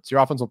Herbert. So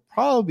your offense will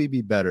probably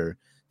be better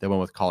than one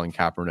with Colin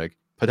Kaepernick,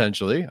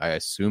 potentially. I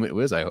assume it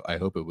was. I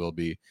hope it will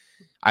be.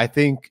 I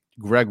think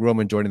Greg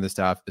Roman joining the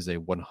staff is a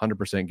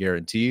 100%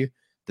 guarantee.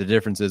 The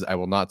difference is I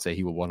will not say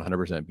he will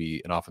 100%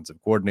 be an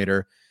offensive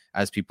coordinator,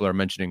 as people are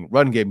mentioning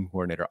run game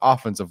coordinator,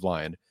 offensive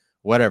line,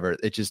 whatever.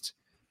 It just,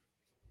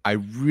 I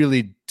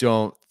really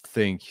don't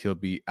think he'll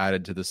be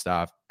added to the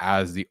staff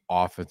as the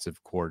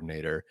offensive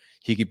coordinator.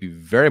 He could be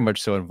very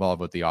much so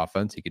involved with the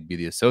offense. He could be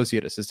the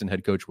associate, assistant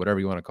head coach, whatever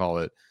you want to call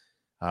it,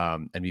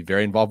 and be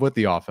very involved with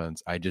the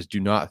offense. I just do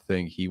not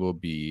think he will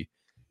be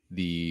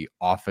the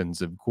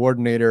offensive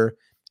coordinator.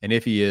 And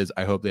if he is,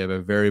 I hope they have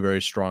a very,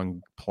 very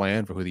strong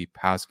plan for who the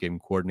pass game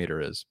coordinator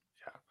is.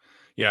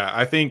 Yeah,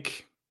 I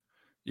think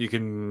you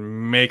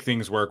can make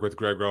things work with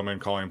Greg Roman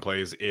calling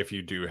plays if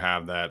you do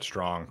have that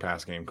strong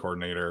pass game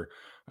coordinator.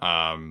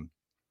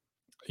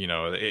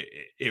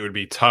 It would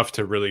be tough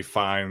to really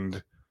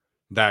find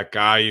that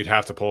guy. You'd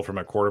have to pull from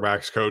a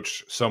quarterback's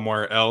coach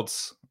somewhere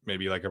else,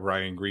 maybe like a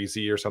Brian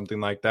Greasy or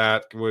something like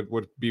that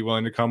would be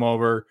willing to come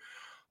over,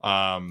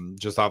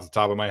 just off the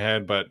top of my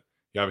head. But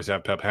you obviously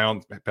have Pep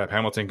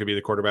Hamilton could be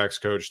the quarterback's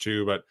coach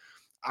too. But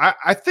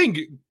I think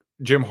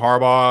Jim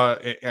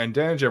Harbaugh, and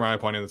Dan and Jeremiah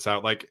pointing this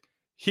out, like,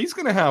 he's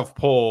going to have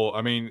pull.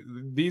 I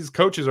mean, these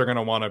coaches are going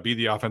to want to be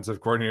the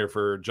offensive coordinator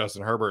for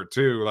Justin Herbert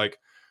too. Like,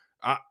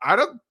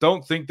 I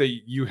don't think that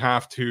you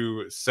have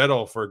to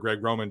settle for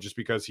Greg Roman just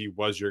because he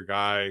was your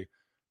guy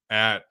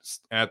at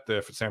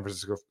the San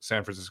Francisco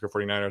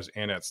 49ers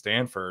and at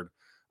Stanford.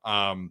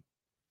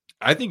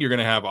 I think you're going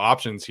to have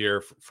options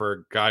here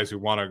for guys who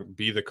want to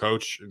be the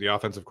coach, the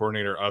offensive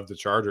coordinator of the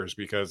Chargers,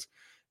 because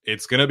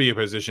it's going to be a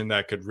position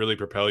that could really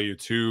propel you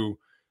to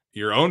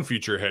your own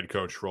future head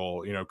coach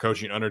role. You know,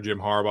 coaching under Jim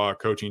Harbaugh,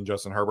 coaching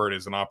Justin Herbert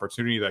is an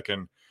opportunity that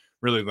can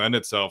really lend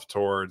itself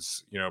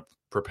towards, you know,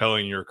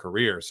 propelling your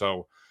career.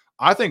 So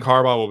I think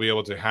Harbaugh will be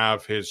able to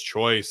have his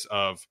choice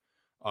of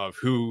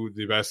who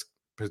the best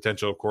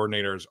potential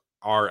coordinators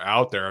are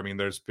out there. I mean,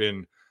 there's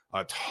been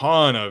a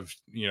ton of,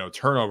 you know,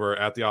 turnover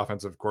at the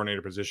offensive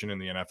coordinator position in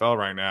the NFL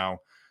right now.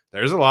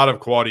 There's a lot of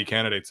quality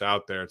candidates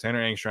out there.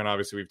 Tanner Angstrom,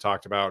 obviously, we've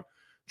talked about.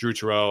 Drew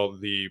Terrell,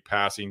 the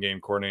passing game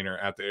coordinator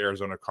at the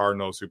Arizona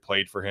Cardinals, who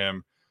played for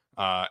him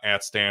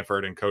at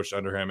Stanford and coached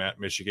under him at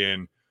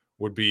Michigan,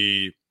 would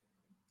be,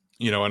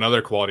 you know,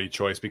 another quality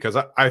choice, because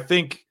I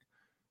think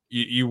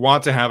you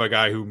want to have a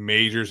guy who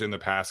majors in the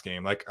pass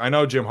game. Like, I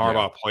know Jim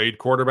Harbaugh played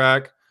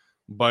quarterback,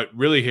 but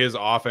really his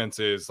offense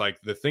is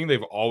like the thing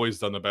they've always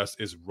done the best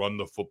is run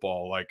the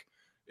football. Like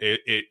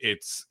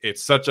it's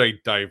such a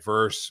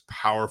diverse,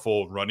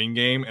 powerful running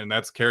game, and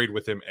that's carried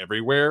with him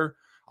everywhere.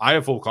 I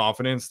have full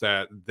confidence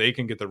that they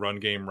can get the run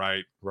game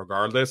right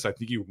regardless. I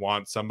think you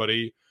want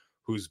somebody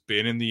who's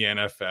been in the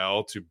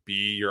NFL to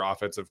be your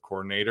offensive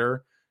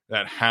coordinator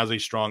that has a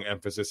strong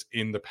emphasis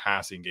in the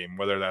passing game,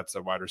 whether that's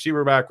a wide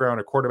receiver background,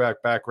 a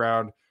quarterback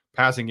background,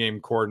 passing game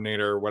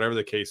coordinator, whatever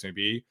the case may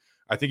be.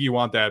 I think you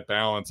want that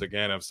balance,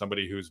 again, of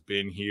somebody who's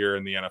been here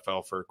in the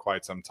NFL for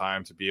quite some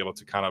time to be able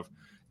to kind of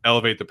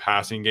elevate the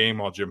passing game,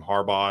 while Jim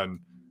Harbaugh and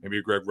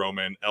maybe Greg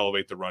Roman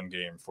elevate the run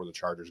game for the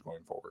Chargers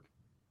going forward.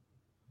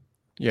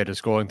 Yeah,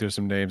 just going through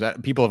some names.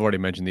 People have already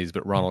mentioned these,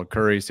 but Ronald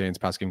Curry, Saints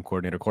pass game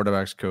coordinator,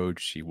 quarterbacks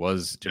coach. He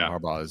was Jim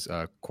Harbaugh's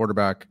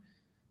quarterback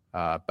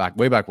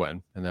way back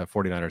when, and the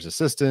 49ers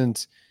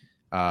assistant.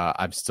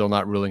 I'm still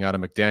not ruling out a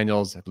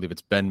McDaniels. I believe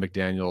it's Ben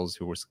McDaniels,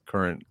 who was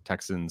current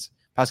Texans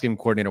pass game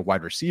coordinator,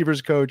 wide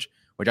receivers coach,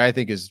 which I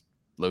think is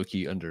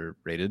low-key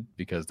underrated,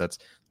 because that's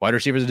wide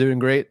receivers are doing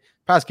great.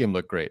 Pass game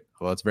looked great.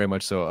 Well, that's very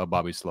much so a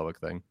Bobby Slowick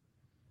thing.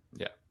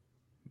 Yeah.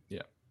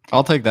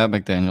 I'll take that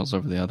McDaniels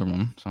over the other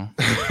one. So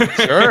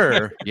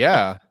sure.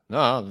 Yeah.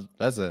 No,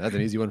 that's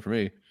an easy one for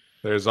me.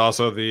 There's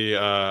also the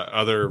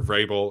other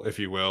Vrabel, if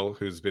you will,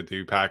 who's been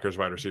the Packers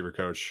wide receiver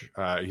coach.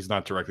 He's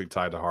not directly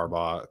tied to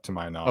Harbaugh, to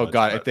my knowledge. Oh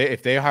God,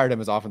 if they hired him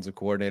as offensive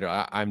coordinator,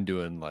 I'm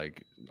doing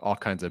like all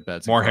kinds of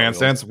bets. More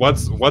handstands.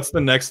 What's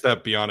the next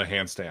step beyond a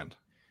handstand?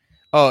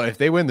 Oh, if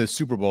they win the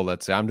Super Bowl,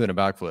 let's say, I'm doing a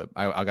backflip.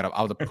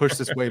 I'll push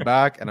this way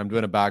back, and I'm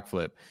doing a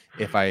backflip.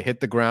 If I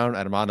hit the ground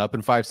and I'm not up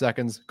in 5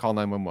 seconds, call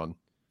 911.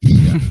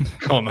 Yeah.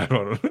 Call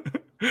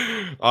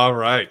 911. All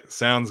right,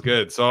 sounds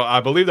good. So I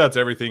believe that's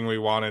everything we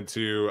wanted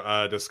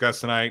to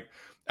discuss tonight.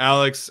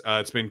 Alex,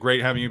 it's been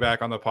great having you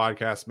back on the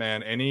podcast,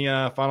 man. Any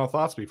final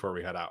thoughts before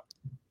we head out?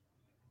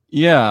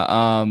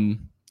 Yeah.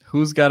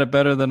 Who's got it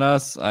better than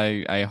us?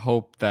 I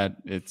hope that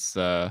it's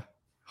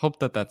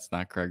that's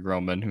not Greg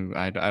Roman, who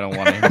I don't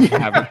want him to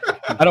have it.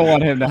 I don't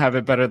want him to have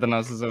it better than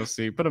us as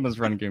OC. Put him as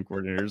run game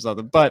coordinator or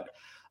something. But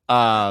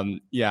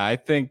yeah, I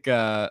think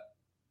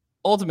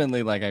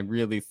ultimately, like, I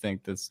really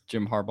think this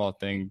Jim Harbaugh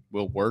thing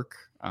will work.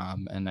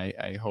 And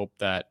I hope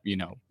that, you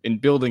know, in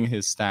building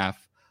his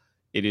staff,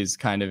 it is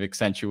kind of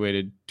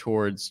accentuated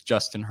towards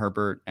Justin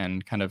Herbert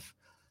and kind of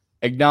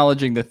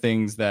acknowledging the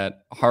things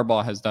that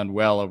Harbaugh has done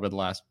well over the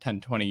last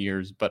 10, 20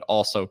 years, but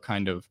also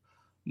kind of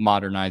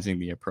modernizing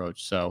the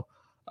approach. So,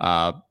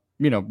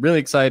 you know, really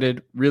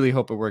excited, really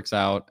hope it works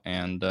out,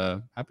 and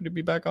happy to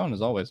be back on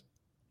as always.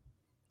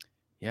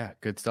 Yeah,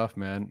 good stuff,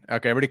 man.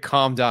 Okay, everybody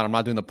calm down. I'm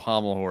not doing the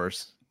pommel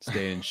horse.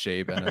 Stay in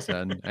shape,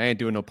 NSN. I ain't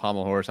doing no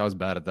pommel horse. I was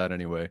bad at that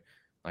anyway.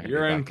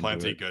 You're in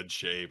plenty good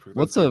shape.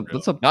 What's a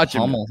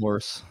pommel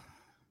horse?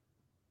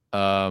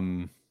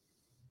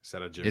 Is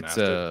that a gymnastic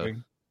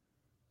thing?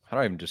 How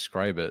do I even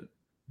describe it?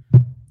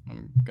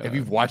 If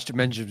you've watched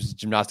men's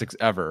gymnastics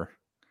ever.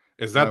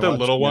 Is that the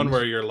little one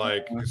where you're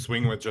like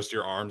swinging with just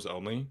your arms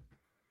only?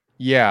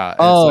 Yeah.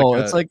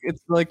 It's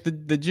like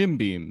the gym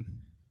beam.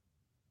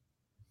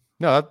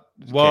 No.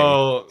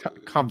 Well,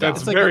 calm down.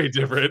 That's very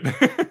different.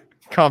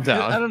 Calm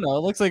down. I don't know.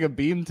 It looks like a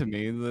beam to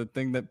me. The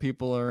thing that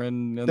people are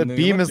in the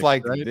beam Olympics, is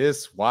like right?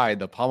 This wide.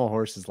 The pommel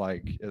horse is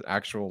like an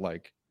actual,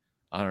 like,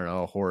 I don't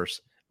know, a horse.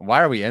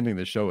 Why are we ending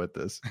the show with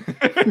this?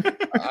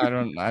 I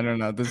don't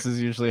know. This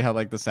is usually how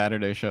like the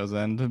Saturday shows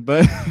end,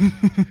 but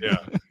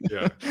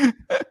yeah.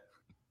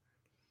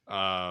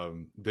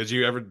 Did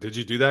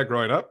you do that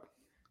growing up?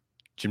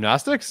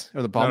 Gymnastics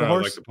or the pommel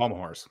horse? Like the pommel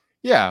horse.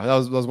 Yeah,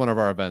 that was one of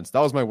our events.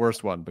 That was my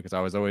worst one because I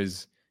was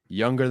always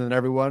younger than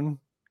everyone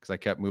because I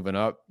kept moving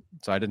up.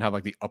 So I didn't have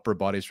like the upper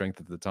body strength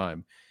at the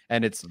time.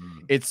 And it's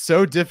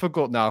so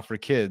difficult now for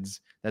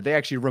kids that they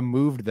actually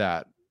removed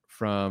that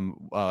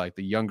from like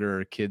the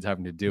younger kids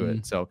having to do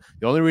it. So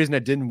the only reason I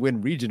didn't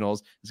win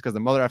regionals is because the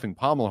mother effing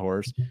pommel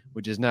horse,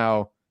 which is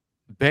now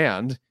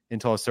banned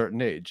until a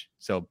certain age.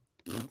 So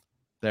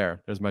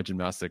there's my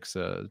gymnastics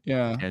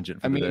tangent.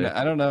 I mean,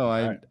 I don't know.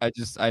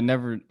 I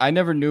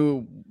never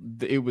knew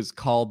it was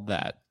called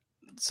that.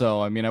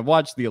 So, I mean, I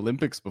watched the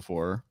Olympics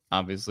before,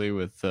 obviously,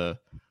 with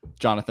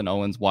Jonathan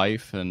Owen's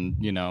wife and,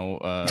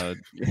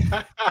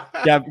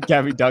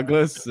 Gabby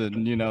Douglas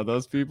and,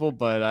 those people.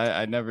 But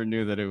I never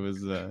knew that it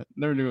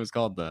was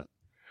called that.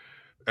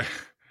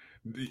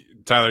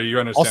 Tyler, you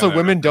understand? Also,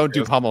 women don't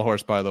do pommel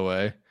horse, by the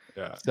way.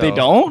 Yeah, So, they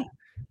don't.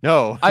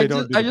 No, I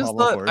just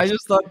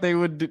thought they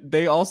would.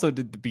 They also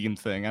did the beam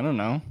thing. I don't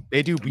know.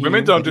 They do.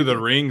 Women don't do the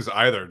rings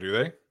either, do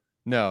they?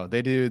 No,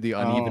 they do the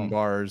uneven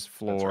bars,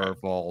 floor, right.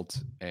 vault,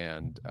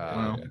 and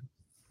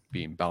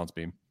beam, balance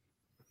beam.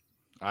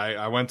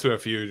 I went to a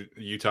few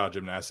Utah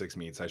gymnastics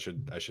meets. I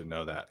should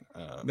know that.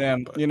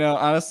 Damn,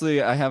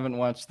 honestly, I haven't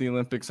watched the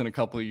Olympics in a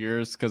couple of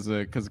years because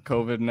of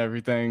COVID and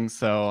everything.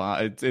 So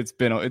it's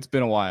been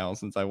a while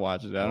since I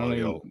watched it. I don't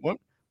even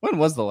when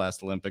was the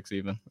last Olympics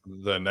even?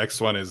 The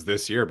next one is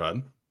this year,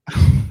 bud.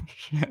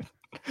 Shit.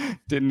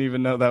 Didn't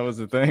even know that was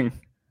a thing.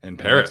 In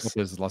Paris.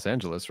 Is Los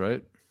Angeles,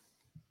 right?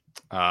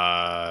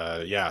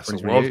 Yeah. So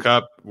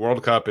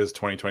World Cup is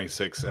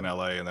 2026 in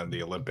LA, and then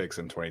the Olympics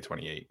in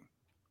 2028.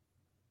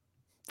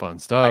 Fun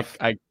stuff.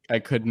 I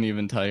couldn't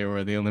even tell you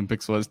where the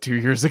Olympics was 2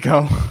 years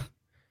ago.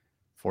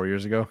 4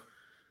 years ago.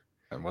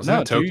 And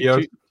wasn't it Tokyo?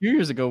 2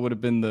 years ago would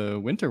have been the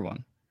winter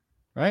one,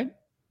 right?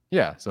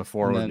 Yeah, so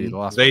 4 would be the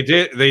last. They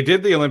did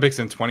the Olympics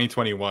in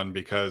 2021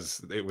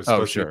 because it was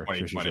supposed to be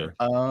 2020. Sure.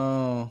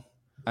 Oh,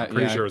 I'm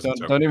pretty sure it was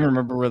don't even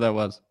remember where that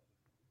was.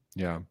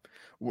 Yeah.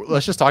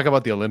 Let's just talk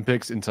about the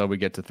Olympics until we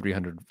get to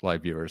 300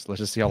 live viewers. Let's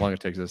just see how long it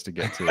takes us to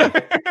get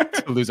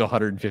to lose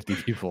 150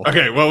 people.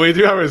 Okay, well, we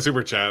do have a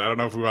super chat. I don't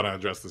know if we want to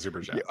address the super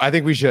chat. I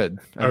think we should.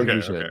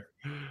 Okay.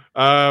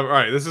 All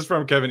right, this is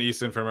from Kevin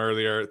Easton from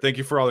earlier. Thank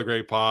you for all the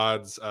great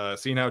pods.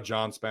 Seeing how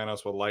John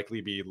Spanos will likely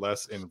be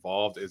less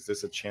involved, is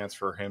this a chance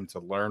for him to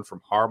learn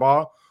from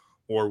Harbaugh,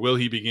 or will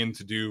he begin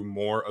to do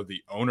more of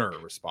the owner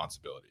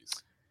responsibilities?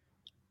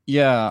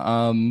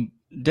 Yeah,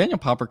 Daniel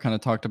Popper kind of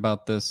talked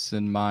about this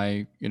in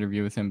my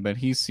interview with him, but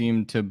he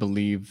seemed to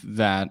believe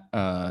that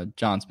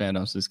John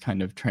Spanos is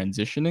kind of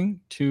transitioning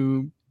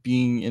to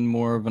being in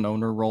more of an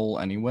owner role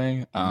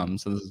anyway.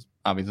 So this is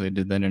obviously I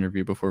did that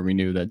interview before we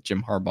knew that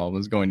Jim Harbaugh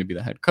was going to be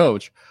the head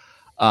coach.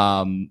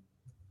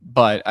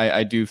 But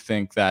I do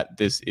think that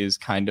this is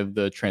kind of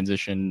the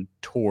transition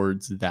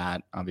towards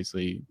that.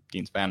 Obviously,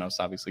 Dean Spanos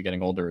obviously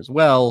getting older as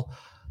well.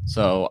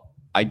 So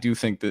I do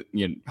think that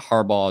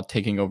Harbaugh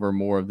taking over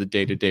more of the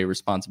day-to-day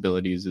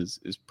responsibilities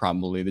is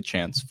probably the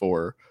chance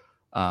for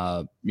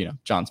John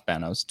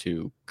Spanos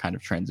to kind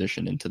of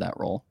transition into that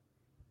role.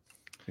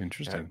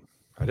 Interesting.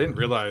 I didn't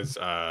realize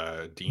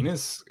Dean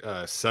is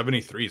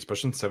 73. He's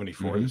pushing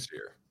 74 this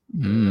year. I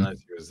didn't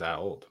realize he was that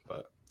old.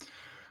 But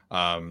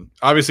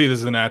obviously, this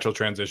is a natural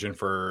transition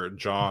for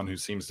John, who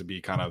seems to be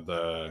kind of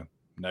the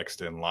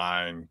next in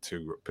line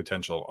to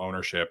potential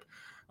ownership.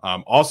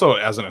 Also,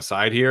 as an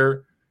aside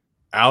here,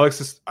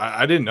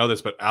 I didn't know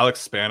this, but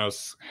Alex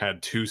Spanos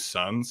had 2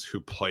 sons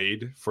who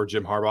played for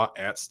Jim Harbaugh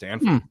at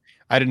Stanford.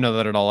 I didn't know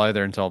that at all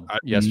either until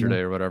yesterday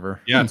or whatever.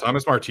 Yeah,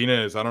 Thomas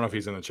Martinez, I don't know if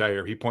he's in the chat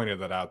here. He pointed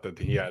that out, that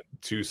he had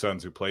 2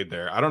 sons who played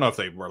there. I don't know if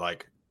they were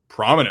like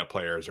prominent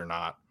players or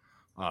not.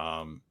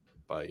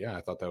 But yeah,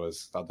 I thought that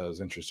was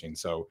interesting.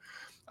 So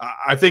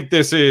I think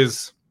this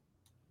is,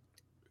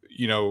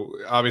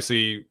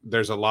 obviously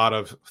there's a lot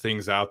of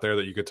things out there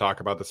that you could talk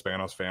about the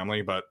Spanos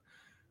family, but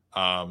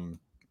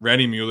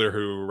Randy Mueller,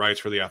 who writes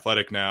for The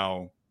Athletic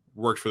now,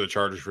 worked for the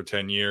Chargers for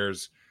 10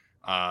 years,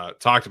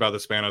 talked about the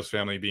Spanos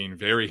family being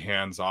very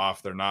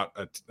hands-off. They're not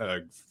a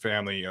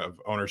family of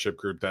ownership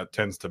group that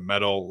tends to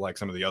meddle like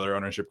some of the other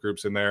ownership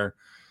groups in there.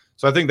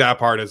 So I think that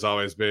part has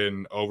always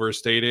been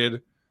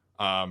overstated.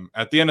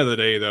 At the end of the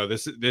day, though,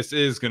 this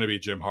is going to be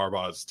Jim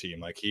Harbaugh's team.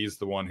 Like, he's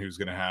the one who's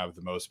going to have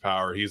the most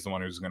power. He's the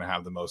one who's going to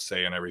have the most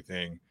say in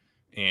everything.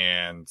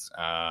 And,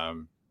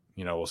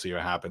 we'll see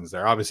what happens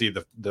there. Obviously,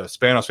 the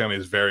Spanos family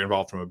is very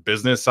involved from a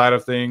business side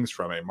of things,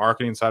 from a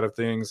marketing side of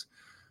things.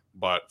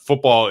 But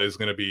football is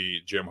going to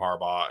be Jim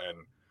Harbaugh and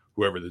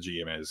whoever the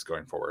GM is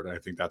going forward. And I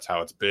think that's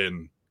how it's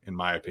been, in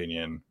my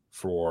opinion,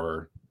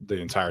 for the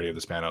entirety of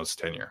the Spanos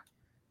tenure.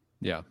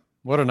 Yeah.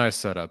 What a nice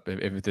setup.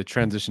 If the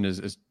transition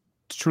is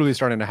truly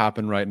starting to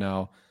happen right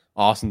now,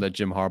 awesome that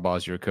Jim Harbaugh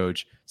is your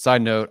coach.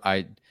 Side note,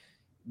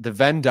 the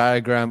Venn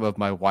diagram of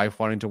my wife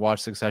wanting to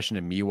watch Succession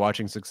and me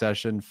watching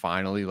Succession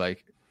finally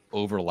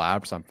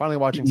overlapped. So I'm finally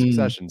watching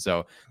Succession.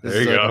 So this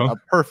is a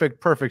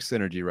perfect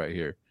synergy right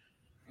here.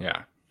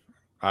 Yeah.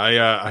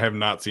 I have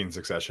not seen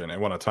Succession. I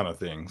won a ton of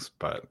things,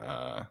 but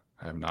I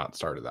have not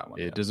started that one.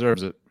 It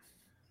deserves it.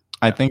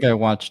 I think I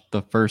watched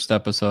the first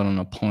episode on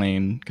a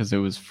plane because it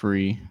was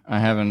free. I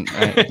haven't.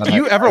 Do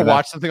you ever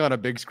watch something on a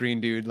big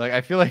screen, dude? Like,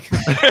 I feel like.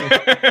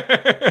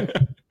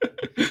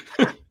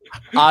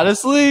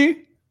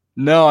 Honestly,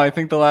 no. I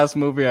think the last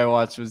movie I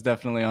watched was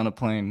definitely on a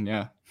plane.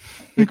 Yeah.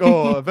 Like,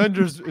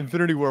 Avengers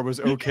Infinity War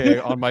was okay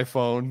on my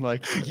phone.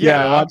 Like,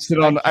 yeah, I watched it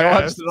on my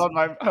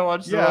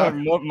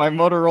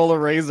Motorola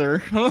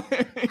Razr.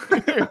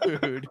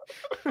 Dude.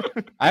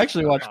 I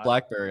actually watched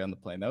Blackberry on the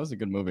plane. That was a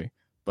good movie.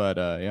 But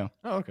yeah.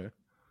 Oh, okay.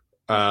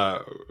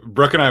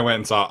 Brooke and I went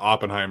and saw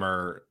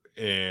Oppenheimer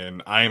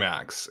in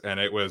IMAX, and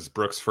it was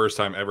Brooke's first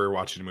time ever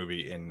watching a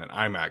movie in an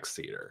IMAX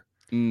theater.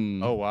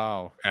 Oh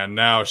wow. And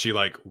now she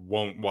like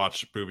won't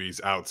watch movies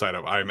outside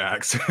of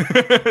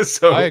IMAX.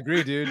 So I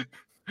agree, dude.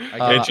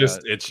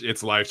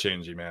 it's life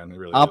changing, man. It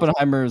really is.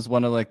 Oppenheimer is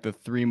one of like the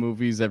 3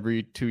 movies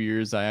every 2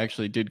 years I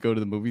actually did go to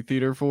the movie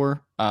theater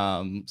for. So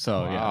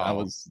yeah,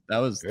 Wow. that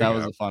was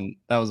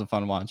a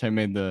fun watch. I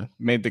made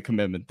the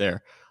commitment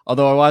there.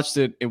 Although I watched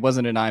it, it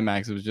wasn't in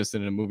IMAX. It was just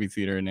in a movie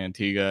theater in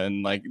Antigua,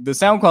 and like the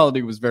sound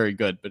quality was very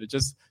good. But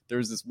there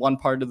was this one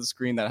part of the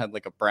screen that had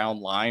like a brown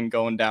line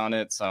going down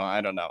it. So I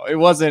don't know. It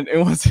wasn't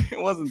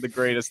the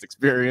greatest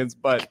experience,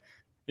 but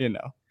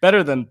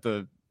better than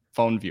the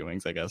phone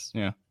viewings, I guess.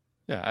 Yeah.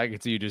 Yeah, I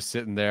could see you just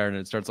sitting there and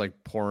it starts like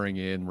pouring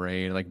in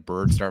rain, like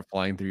birds start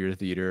flying through your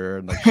theater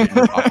and like shitting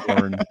your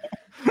popcorn.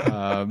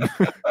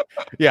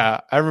 Yeah,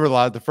 I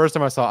remember the first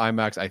time I saw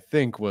IMAX, I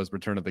think, was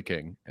Return of the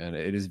King, and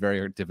it is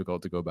very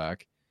difficult to go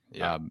back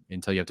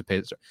until you have to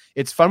pay.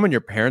 It's fun when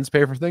your parents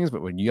pay for things,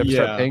 but when you have to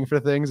start paying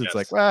for things, it's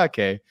like, well,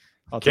 okay,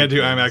 can't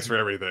do IMAX for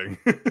everything.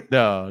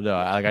 No,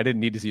 like I didn't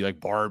need to see like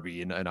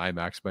Barbie in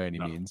IMAX by any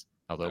means,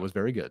 although it was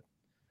very good.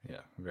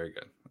 Yeah, very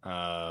good.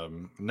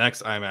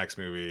 Next IMAX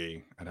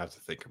movie I'd have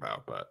to think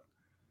about, but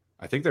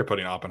I think they're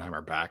putting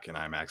Oppenheimer back in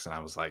IMAX, and I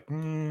was like,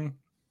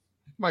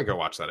 might go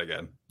watch that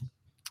again.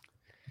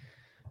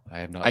 I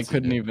have not. I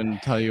couldn't even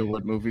tell you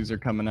what movies are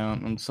coming out.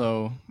 I'm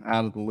so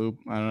out of the loop.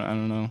 I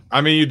don't know.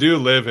 I mean, you do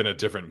live in a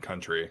different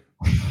country.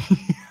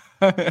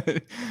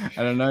 I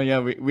don't know. Yeah,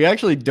 we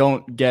actually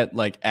don't get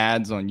like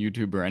ads on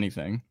YouTube or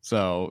anything.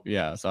 So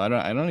yeah, so I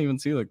don't even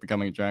see like the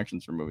coming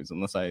attractions for movies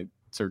unless I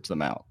search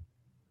them out.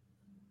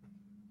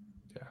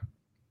 Yeah.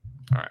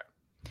 All right.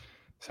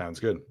 Sounds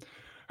good.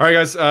 All right,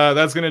 guys,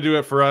 that's going to do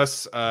it for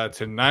us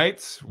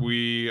tonight.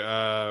 We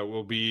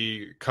will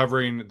be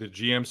covering the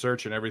GM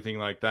search and everything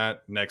like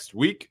that next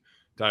week,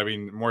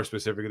 diving more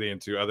specifically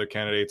into other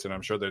candidates. And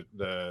I'm sure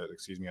that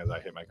excuse me as I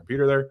hit my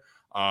computer there.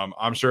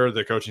 I'm sure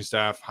the coaching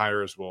staff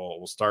hires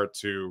will start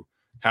to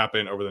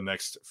happen over the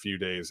next few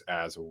days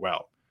as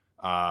well.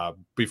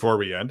 Before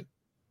we end,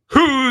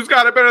 who's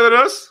got it better than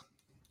us?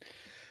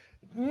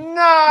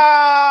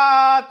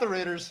 Not the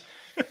Raiders.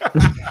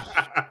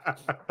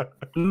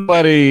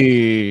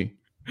 Buddy.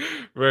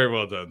 Very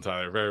well done,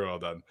 Tyler. Very well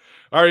done.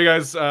 All right, you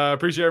guys.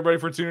 Appreciate everybody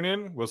for tuning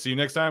in. We'll see you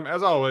next time.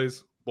 As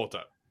always, bolt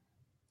up.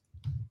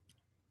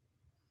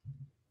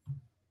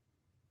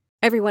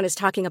 Everyone is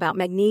talking about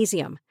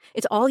magnesium.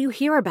 It's all you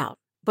hear about.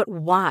 But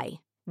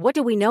why? What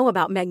do we know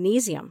about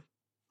magnesium?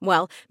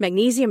 Well,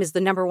 magnesium is the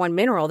 #1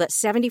 mineral that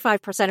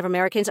 75% of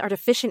Americans are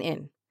deficient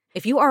in.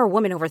 If you are a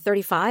woman over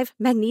 35,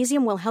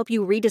 magnesium will help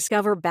you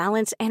rediscover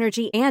balance,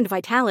 energy, and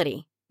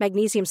vitality.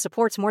 Magnesium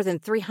supports more than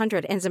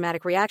 300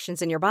 enzymatic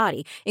reactions in your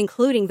body,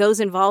 including those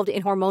involved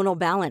in hormonal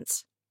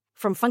balance.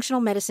 From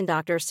functional medicine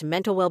doctors to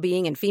mental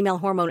well-being and female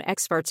hormone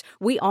experts,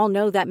 we all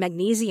know that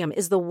magnesium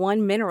is the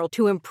one mineral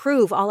to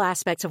improve all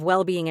aspects of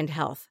well-being and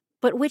health.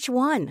 But which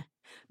one?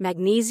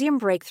 Magnesium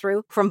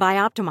Breakthrough from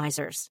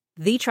Bioptimizers,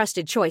 the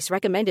trusted choice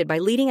recommended by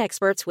leading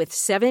experts with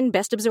 7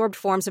 best-absorbed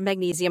forms of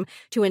magnesium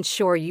to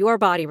ensure your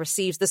body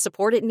receives the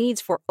support it needs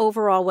for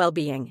overall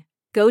well-being.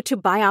 Go to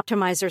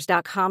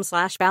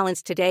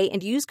bioptimizers.com/balance today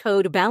and use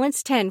code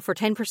BALANCE10 for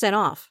 10%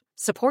 off.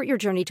 Support your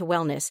journey to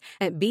wellness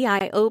at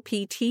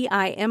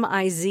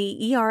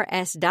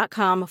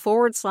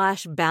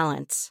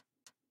bioptimizers.com/balance.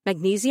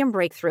 Magnesium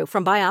Breakthrough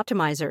from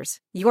Bioptimizers,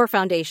 your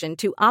foundation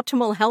to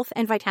optimal health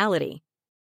and vitality.